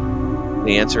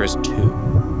 The answer is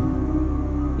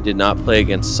 2. He did not play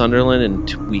against Sunderland in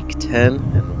week 10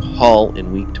 and Hull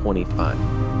in week 25.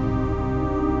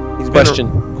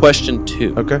 Question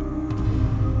 2. Okay.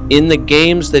 In the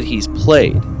games that he's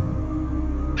played,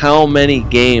 how many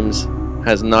games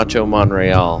has Nacho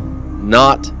Monreal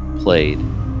not played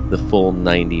the full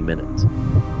 90 minutes?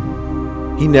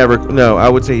 I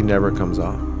would say he never comes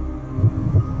off.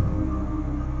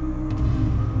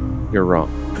 You're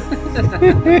wrong.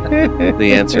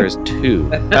 The answer is 2.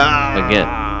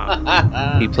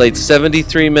 Again. He played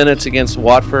 73 minutes against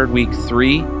Watford week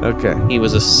 3. Okay. He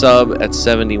was a sub at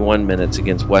 71 minutes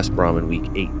against West Brom in week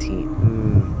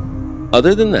 18.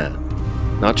 Other than that,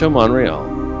 Nacho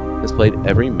Monreal has played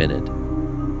every minute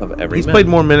of every He's match. played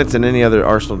more minutes than any other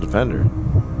Arsenal defender.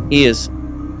 He is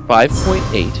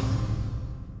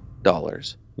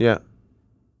 $5.8. Yeah.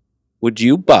 Would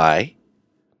you buy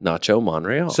Nacho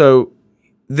Monreal? So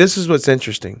this is what's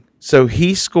interesting. So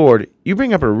he scored. You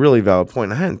bring up a really valid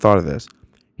point. I hadn't thought of this.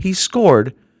 He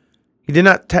scored. He did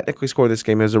not technically score this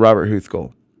game. It was a Robert Huth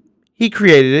goal. He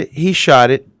created it. He shot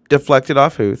it. Deflected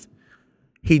off Huth.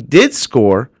 He did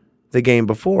score the game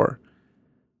before.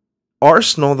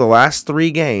 Arsenal, the last 3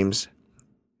 games,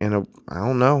 and I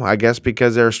don't know, I guess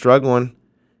because they're struggling,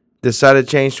 decided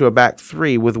to change to a back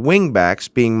 3 with wing backs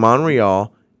being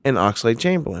Monreal and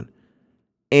Oxlade-Chamberlain.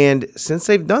 And since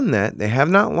they've done that, they have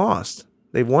not lost.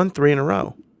 They've won 3 in a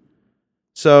row.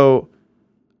 So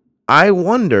I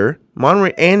wonder,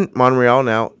 Monreal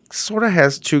now sort of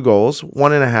has 2 goals,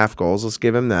 1.5 goals, let's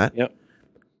give him that. Yep.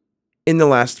 In the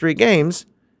last 3 games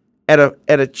at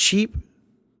a cheap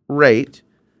rate.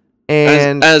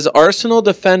 And as Arsenal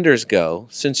defenders go,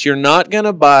 since you're not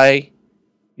gonna buy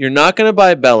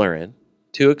Bellerin,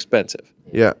 too expensive.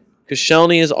 yeah. Because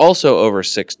Koscielny is also over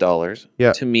 $6.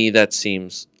 Yeah. To me, that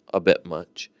seems a bit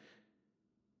much.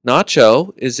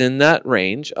 Nacho is in that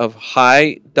range of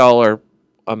high dollar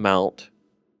amount.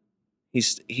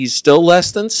 He's still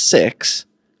less than 6,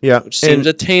 Yeah. which seems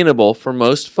attainable for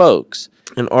most folks.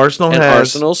 And Arsenal And has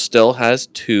Arsenal still has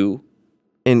 2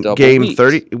 in double game weeks.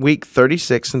 30 week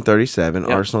 36 and 37,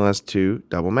 Yeah. Arsenal has 2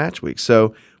 double match weeks.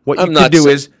 So what I'm you not could do sa-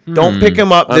 is don't pick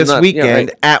him up I'm this not- yeah, weekend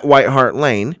right. at White Hart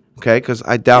Lane, okay? Because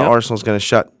I doubt Yep. Arsenal's going to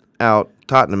shut out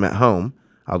Tottenham at home.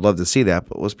 I'd love to see that,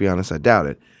 but let's be honest, I doubt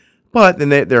it. But then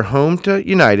they're home to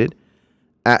United,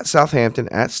 at Southampton,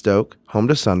 at Stoke, home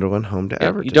to Sunderland, home to Yeah,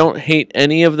 Everton. you don't hate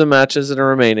any of the matches that are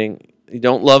remaining. You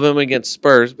don't love him against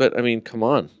Spurs, but I mean, come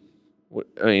on.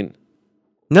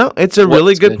 No, it's a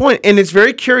really That's good good. point. And it's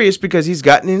very curious because he's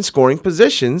gotten in scoring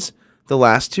positions the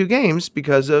last 2 games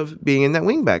because of being in that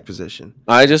wingback position.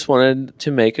 I just wanted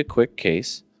to make a quick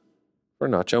case for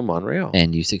Nacho Monreal.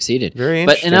 And you succeeded. Very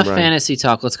But interesting, enough Brian. fantasy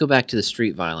talk. Let's go back to the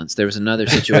street violence. There was another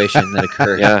situation that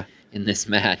occurred Yeah. in this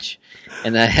match,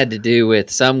 and that had to do with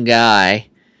some guy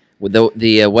with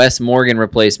the Wes Morgan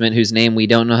replacement, whose name we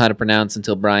don't know how to pronounce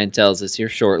until Brian tells us here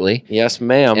shortly. Yes,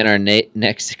 ma'am. In our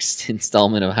next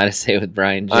installment of How to Say It with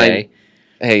Brian J.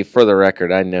 Hey, for the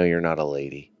record, I know you're not a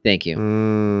lady. Thank you.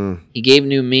 Mm, He gave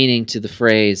new meaning to the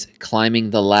phrase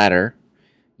 "climbing the ladder,"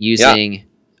 using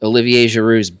Olivier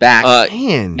Giroud's back.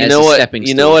 man. You As know a what? stepping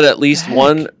You know stool. what? At least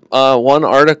one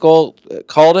article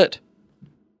called it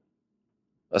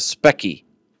a specky,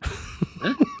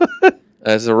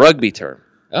 as a rugby term.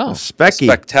 oh, Specky.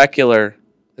 Spectacular.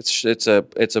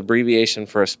 It's abbreviation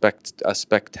for a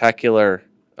spectacular.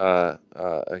 I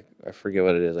forget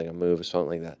what it is, like a move or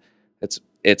something like that.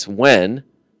 It's when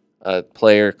a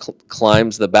player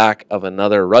climbs the back of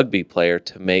another rugby player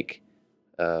to make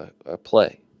a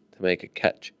play, to make a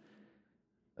catch.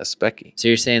 A specky. so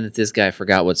you're saying that this guy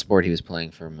forgot what sport he was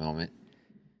playing for a moment?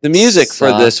 The music for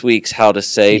Suck. this week's How to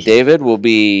Say, David, will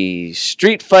be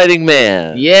Street Fighting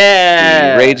Man.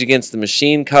 Yeah. The Rage Against the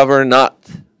Machine cover, not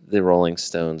the Rolling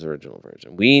Stones original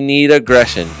version. We need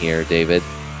aggression here, David.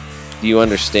 Do you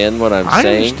understand what I'm I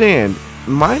saying? understand.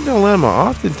 My dilemma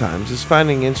oftentimes is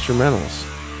finding instrumentals.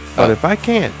 But Oh. if I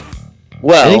can't,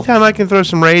 Well, anytime I can throw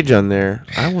some rage on there,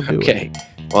 I will do okay. it.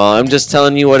 Well, I'm just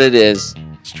telling you what it is.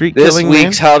 Street This killing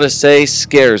week's How to Say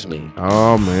scares me. man?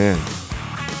 Oh, man.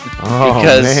 Oh,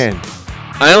 Because- man.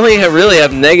 I only really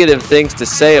have negative things to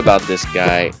say about this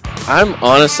guy. I'm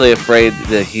honestly afraid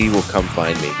that he will come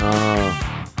find me. Oh.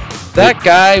 That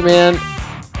guy, man,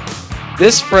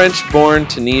 this French-born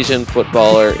Tunisian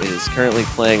footballer is currently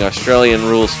playing Australian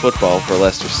rules football for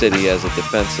Leicester City as a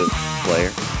defensive player.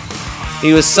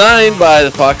 He was signed by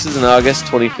the Foxes in August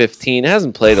 2015.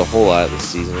 Hasn't played a whole lot this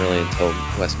season, really, until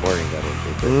Wes Morgan got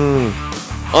injured.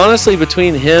 Honestly,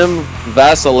 between him,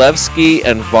 Vasilevsky,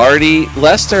 and Vardy,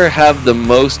 Leicester have the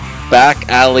most back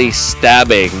alley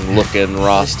stabbing looking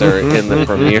roster in the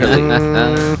Premier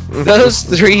League. Those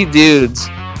three dudes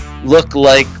look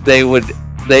like they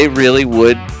really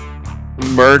would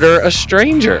murder a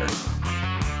stranger.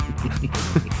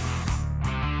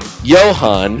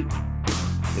 Johan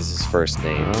is his first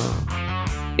name.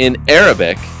 Oh. In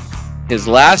Arabic, his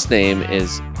last name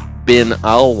is Bin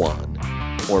Alwan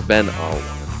or Ben Alwan.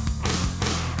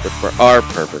 But for our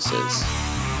purposes,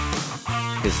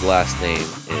 his last name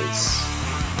is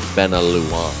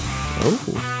Benalouan.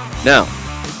 Oh. Now,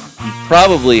 you've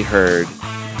probably heard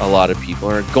a lot of people,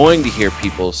 or are going to hear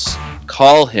people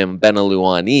call him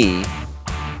Benalouane,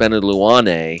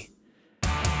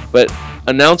 but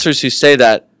announcers who say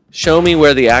that show me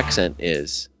where the accent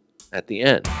is at the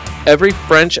end. Every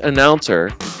French announcer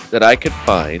that I could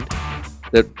find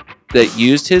that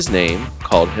used his name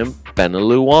called him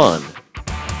Benalouan.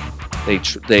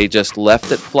 They just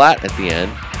left it flat at the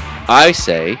end. I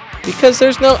say because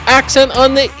there's no accent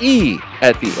on the E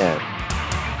at the end.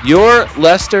 Your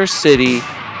Leicester City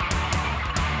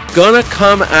gonna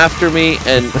come after me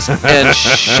and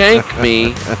shank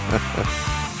me.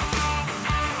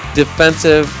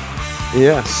 Defensive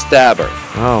Yeah. stabber.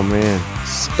 Oh, man.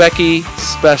 Specky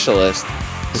specialist.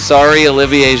 Sorry,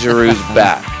 Olivier Giroud's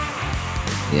back.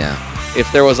 Yeah.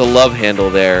 If there was a love handle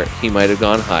there, he might have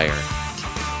gone higher.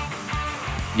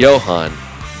 Johan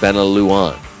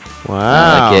Benalouan. Wow.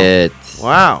 I like it.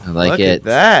 Wow. I like Look it. At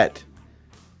that.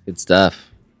 Good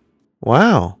stuff.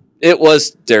 Wow. It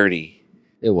was dirty.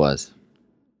 It was.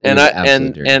 It And was I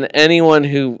absolutely and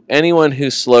dirty. anyone who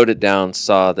slowed it down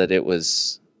saw that it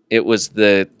was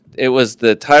the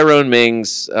Tyrone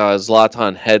Mings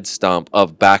Zlatan head stomp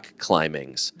of back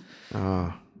climbings.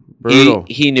 Oh, brutal.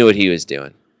 He knew what he was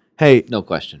doing. Hey, No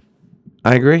question.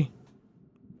 I agree.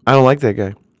 I don't like that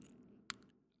guy.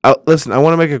 Listen, I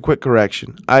want to make a quick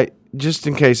correction. Just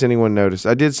in case anyone noticed,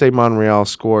 I did say Monreal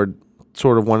scored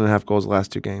sort of 1.5 goals the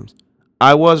last 2 games.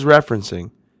 I was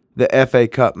referencing the FA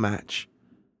Cup match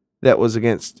that was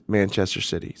against Manchester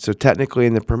City. So technically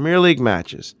in the Premier League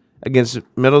matches against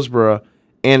Middlesbrough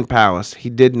and Palace, he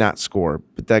did not score.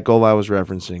 But that goal I was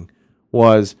referencing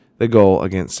was the goal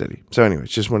against City. So anyways,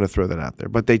 just want to throw that out there.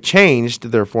 But they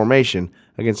changed their formation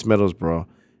against Middlesbrough,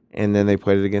 and then they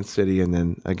played it against City, and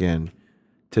then again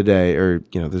today, or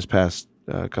this past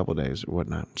couple days or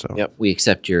whatnot. So Yep. We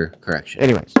accept your correction.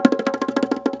 anyways,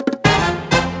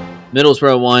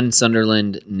 Middlesbrough 1,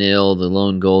 Sunderland 0. The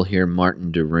lone goal here,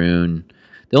 Martin Deroon.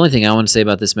 The only thing I want to say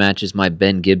about this match is my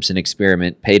Ben Gibson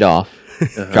experiment paid off,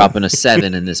 dropping a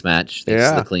 7 in this match. Thanks to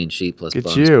Yeah. the clean sheet plus Good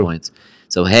bonus you. points.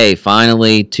 So, hey,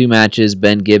 finally, 2 matches,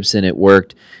 Ben Gibson, it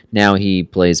worked. Now he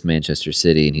plays Manchester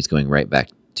City, and he's going right back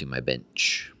to my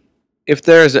bench. If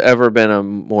there's ever been a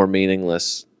more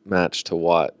meaningless match to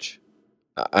watch,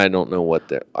 I don't know what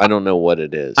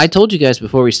it is. I told you guys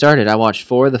before we started, I watched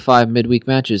 4 of the 5 midweek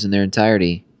matches in their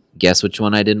entirety. Guess which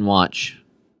one I didn't watch?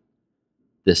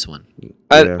 This one.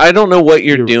 Yeah. I don't know what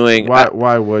you're doing.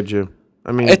 Why would you?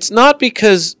 I mean, It's not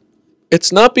because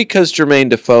Jermaine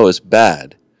Defoe is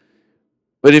bad.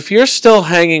 But if you're still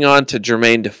hanging on to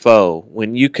Jermaine Defoe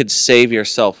when you could save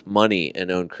yourself money and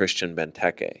own Christian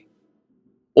Benteke,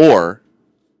 or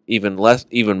even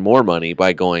more money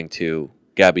by going to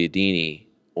Gabbiadini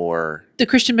or The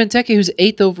Christian Benteke, who's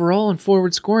 8th overall in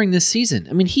forward scoring this season.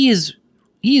 I mean, he is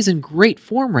in great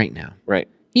form right now. right.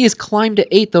 He has climbed to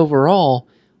 8th overall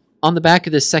on the back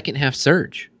of this second half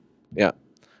surge. Yeah.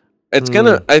 It's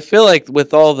gonna. I feel like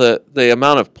with all the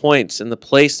amount of points and the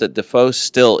place that Defoe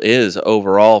still is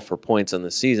overall for points in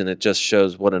the season, it just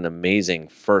shows what an amazing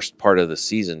first part of the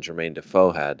season Jermaine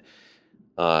Defoe had.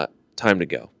 Time to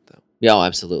go, though. Yeah, oh,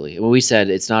 absolutely. Well, we said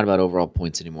it's not about overall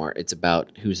points anymore. It's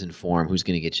about who's in form, who's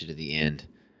going to get you to the end.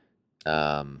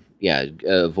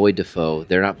 Avoid Defoe.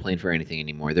 They're not playing for anything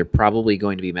anymore. They're probably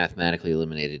going to be mathematically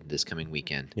eliminated this coming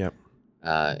weekend. Yep.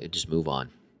 Just move on.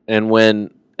 And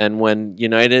when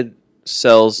United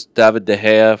sells David De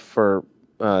Gea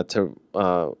to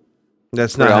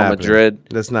That's not Real happening. Madrid,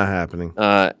 That's not happening.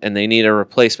 and they need a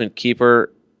replacement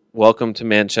keeper. Welcome to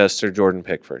Manchester, Jordan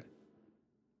Pickford.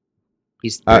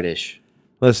 He's British.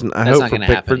 Listen, I That's hope not for gonna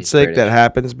happen. Pickford's He's sake that British.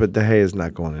 happens, but De Gea is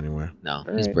not going anywhere. No,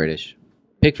 All he's right. British.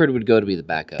 Pickford would go to be the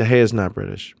backup. De Gea is not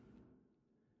British.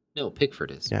 No,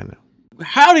 Pickford is. Yeah, I know.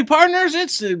 Howdy, partners.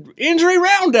 It's the injury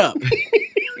roundup.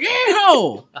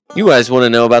 Yeehaw! You guys want to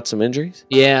know about some injuries?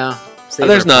 Yeah. save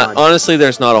There's our not. pod. Honestly,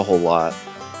 there's not a whole lot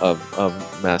of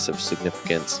massive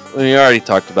significance. I mean, we already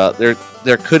talked about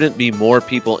there couldn't be more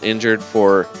people injured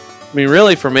for. I mean,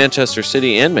 really, for Manchester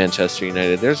City and Manchester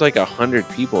United, there's like 100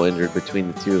 people injured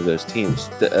between the two of those teams.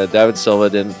 David Silva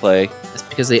didn't play. That's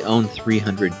because they own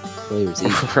 300 players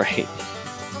each. Right.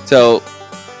 So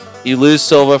you lose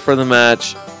Silva for the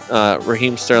match.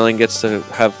 Raheem Sterling gets to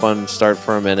have fun, start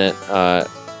for a minute.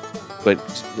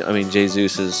 But I mean,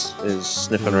 Jesus is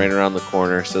sniffing right around the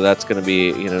corner, so that's going to be,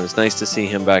 it's nice to see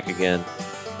him back again.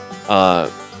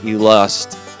 You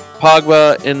lost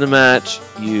Pogba in the match.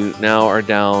 You now are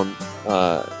down.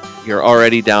 You're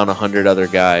already down 100 other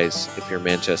guys if you're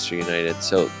Manchester United.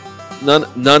 So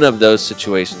none of those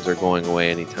situations are going away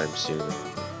anytime soon.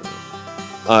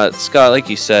 Scott, like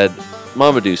you said,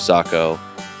 Mamadou Sakho.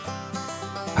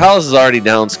 Palace is already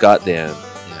down Scott Dan,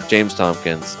 Yeah. James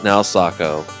Tompkins, now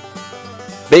Sakho.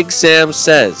 Big Sam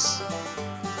says,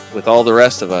 with all the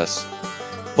rest of us,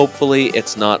 hopefully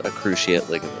it's not a cruciate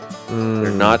ligament.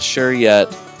 They're not sure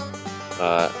yet.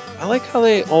 I like how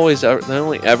they only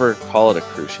ever call it a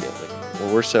cruciate ligament.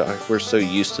 Well, we're so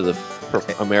used to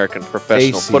the American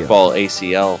professional ACL. football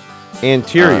ACL,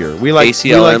 Anterior. We like ACL,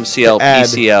 we like MCL, to add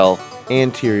PCL,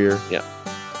 Anterior. Yeah.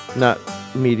 Not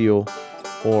medial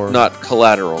or not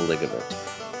collateral ligament.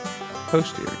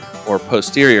 posterior. Or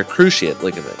posterior cruciate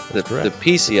ligament. The correct.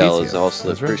 PCL is PCL. also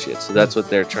That's the right. cruciate. So that's what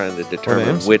they're trying to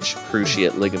determine, MCL. which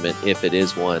cruciate ligament, if it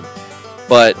is one.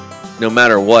 But no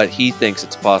matter what, he thinks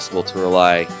it's possible to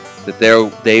rely, that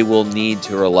they will need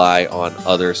to rely on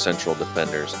other central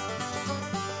defenders,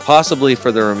 possibly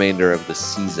for the remainder of the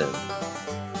season.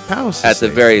 Palace is At the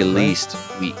safe, very right? least,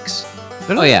 weeks.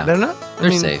 They're Oh, not- yeah. They're not.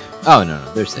 They're safe. Oh, no,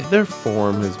 they're safe. Their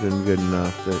form has been good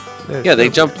enough that. Yeah, they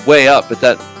jumped way up, but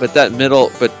that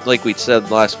middle, but like we said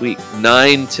last week,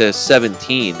 9 to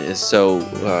 17 is so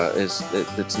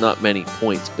it's not many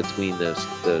points between those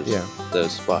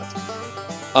spots.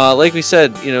 Like we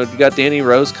said, you got Danny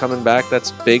Rose coming back.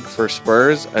 That's big for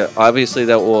Spurs. Obviously,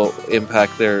 that will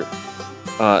impact their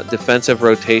defensive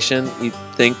rotation. You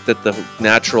think that the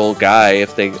natural guy,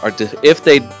 if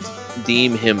they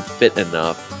deem him fit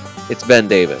enough, it's Ben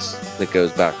Davis that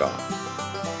goes back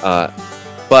off.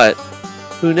 But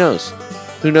who knows?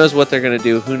 Who knows what they're going to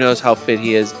do? Who knows how fit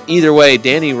he is? Either way,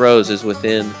 Danny Rose is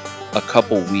within a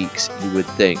couple weeks, you would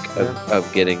think,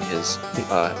 of getting his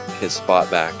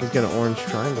spot back. He's got an orange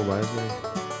triangle by his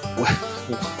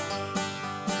name.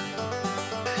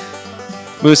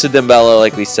 Moussa Dembele,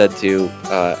 like we said too,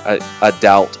 a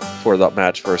doubt for the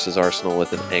match versus Arsenal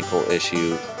with an ankle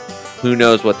issue. Who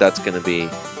knows what that's going to be?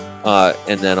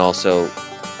 And then also,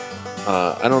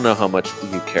 I don't know how much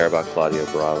you care about Claudio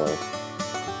Bravo.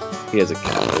 He has a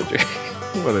calf injury.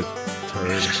 What a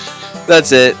turd.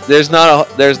 That's it. There's not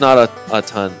a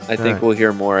ton. I think Alright. we'll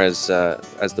hear more as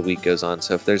the week goes on.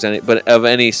 So if there's any, but of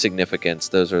any significance,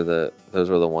 those were the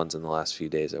ones in the last few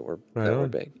days that were on.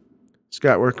 big.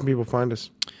 Scott, where can people find us?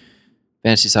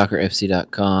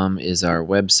 FantasySoccerFC.com is our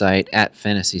website, at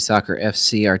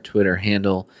FantasySoccerFC, our Twitter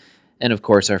handle, and of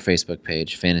course our Facebook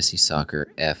page, Fantasy Soccer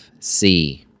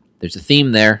FC. There's a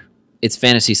theme there. It's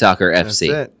Fantasy Soccer FC.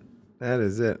 That's it. That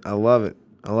is it. I love it.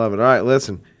 I love it. All right,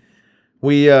 listen.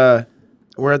 We're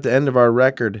at the end of our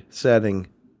record-setting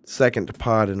second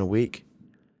pod in a week,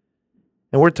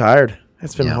 and we're tired.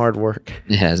 It's been Yeah. hard work.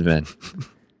 It has been.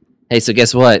 Hey, so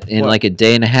guess what? In What? like a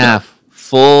day and a half,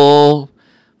 full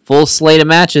slate of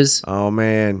matches. Oh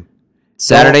man!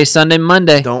 Saturday, Sunday,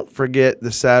 Monday. Don't forget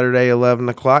the Saturday 11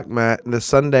 o'clock match, the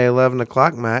Sunday 11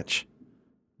 o'clock match,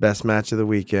 best match of the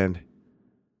weekend.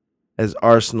 As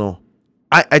Arsenal,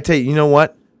 I tell you, you know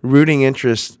what? Rooting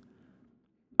interest.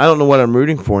 I don't know what I'm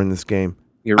rooting for in this game.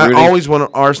 You're I rooting always want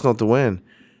Arsenal to win,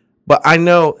 but I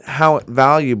know how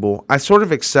valuable. I sort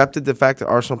of accepted the fact that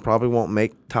Arsenal probably won't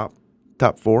make top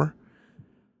four.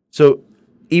 So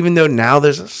even though now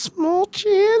there's a small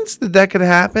chance that could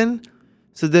happen,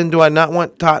 so then do I not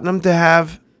want Tottenham to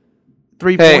have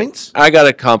 3 points? I got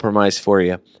a compromise for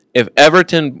you. If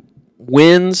Everton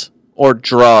wins or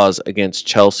draws against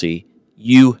Chelsea,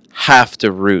 you have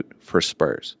to root for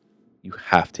Spurs. You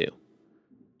have to.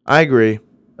 I agree.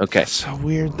 Okay. So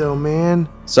weird though, man.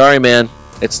 Sorry, man.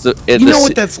 It's the You know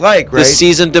what that's like, right? the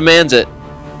season demands it.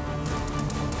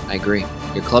 I agree.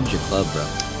 Your club's your club, bro.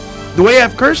 The way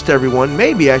I've cursed everyone,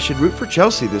 maybe I should root for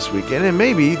Chelsea this weekend, and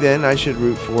maybe then I should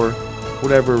root for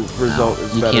whatever result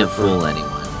is You better. can't for, fool anyone.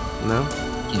 No?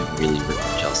 You can't really root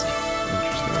for Chelsea.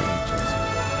 Interesting. I hate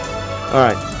Chelsea. All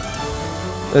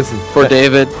right. Listen, For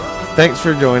David, thanks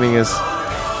for joining us.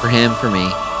 For him, for me.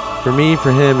 For me,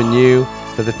 for him, and you,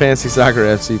 for the Fantasy Soccer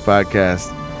FC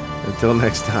podcast. Until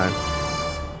next time.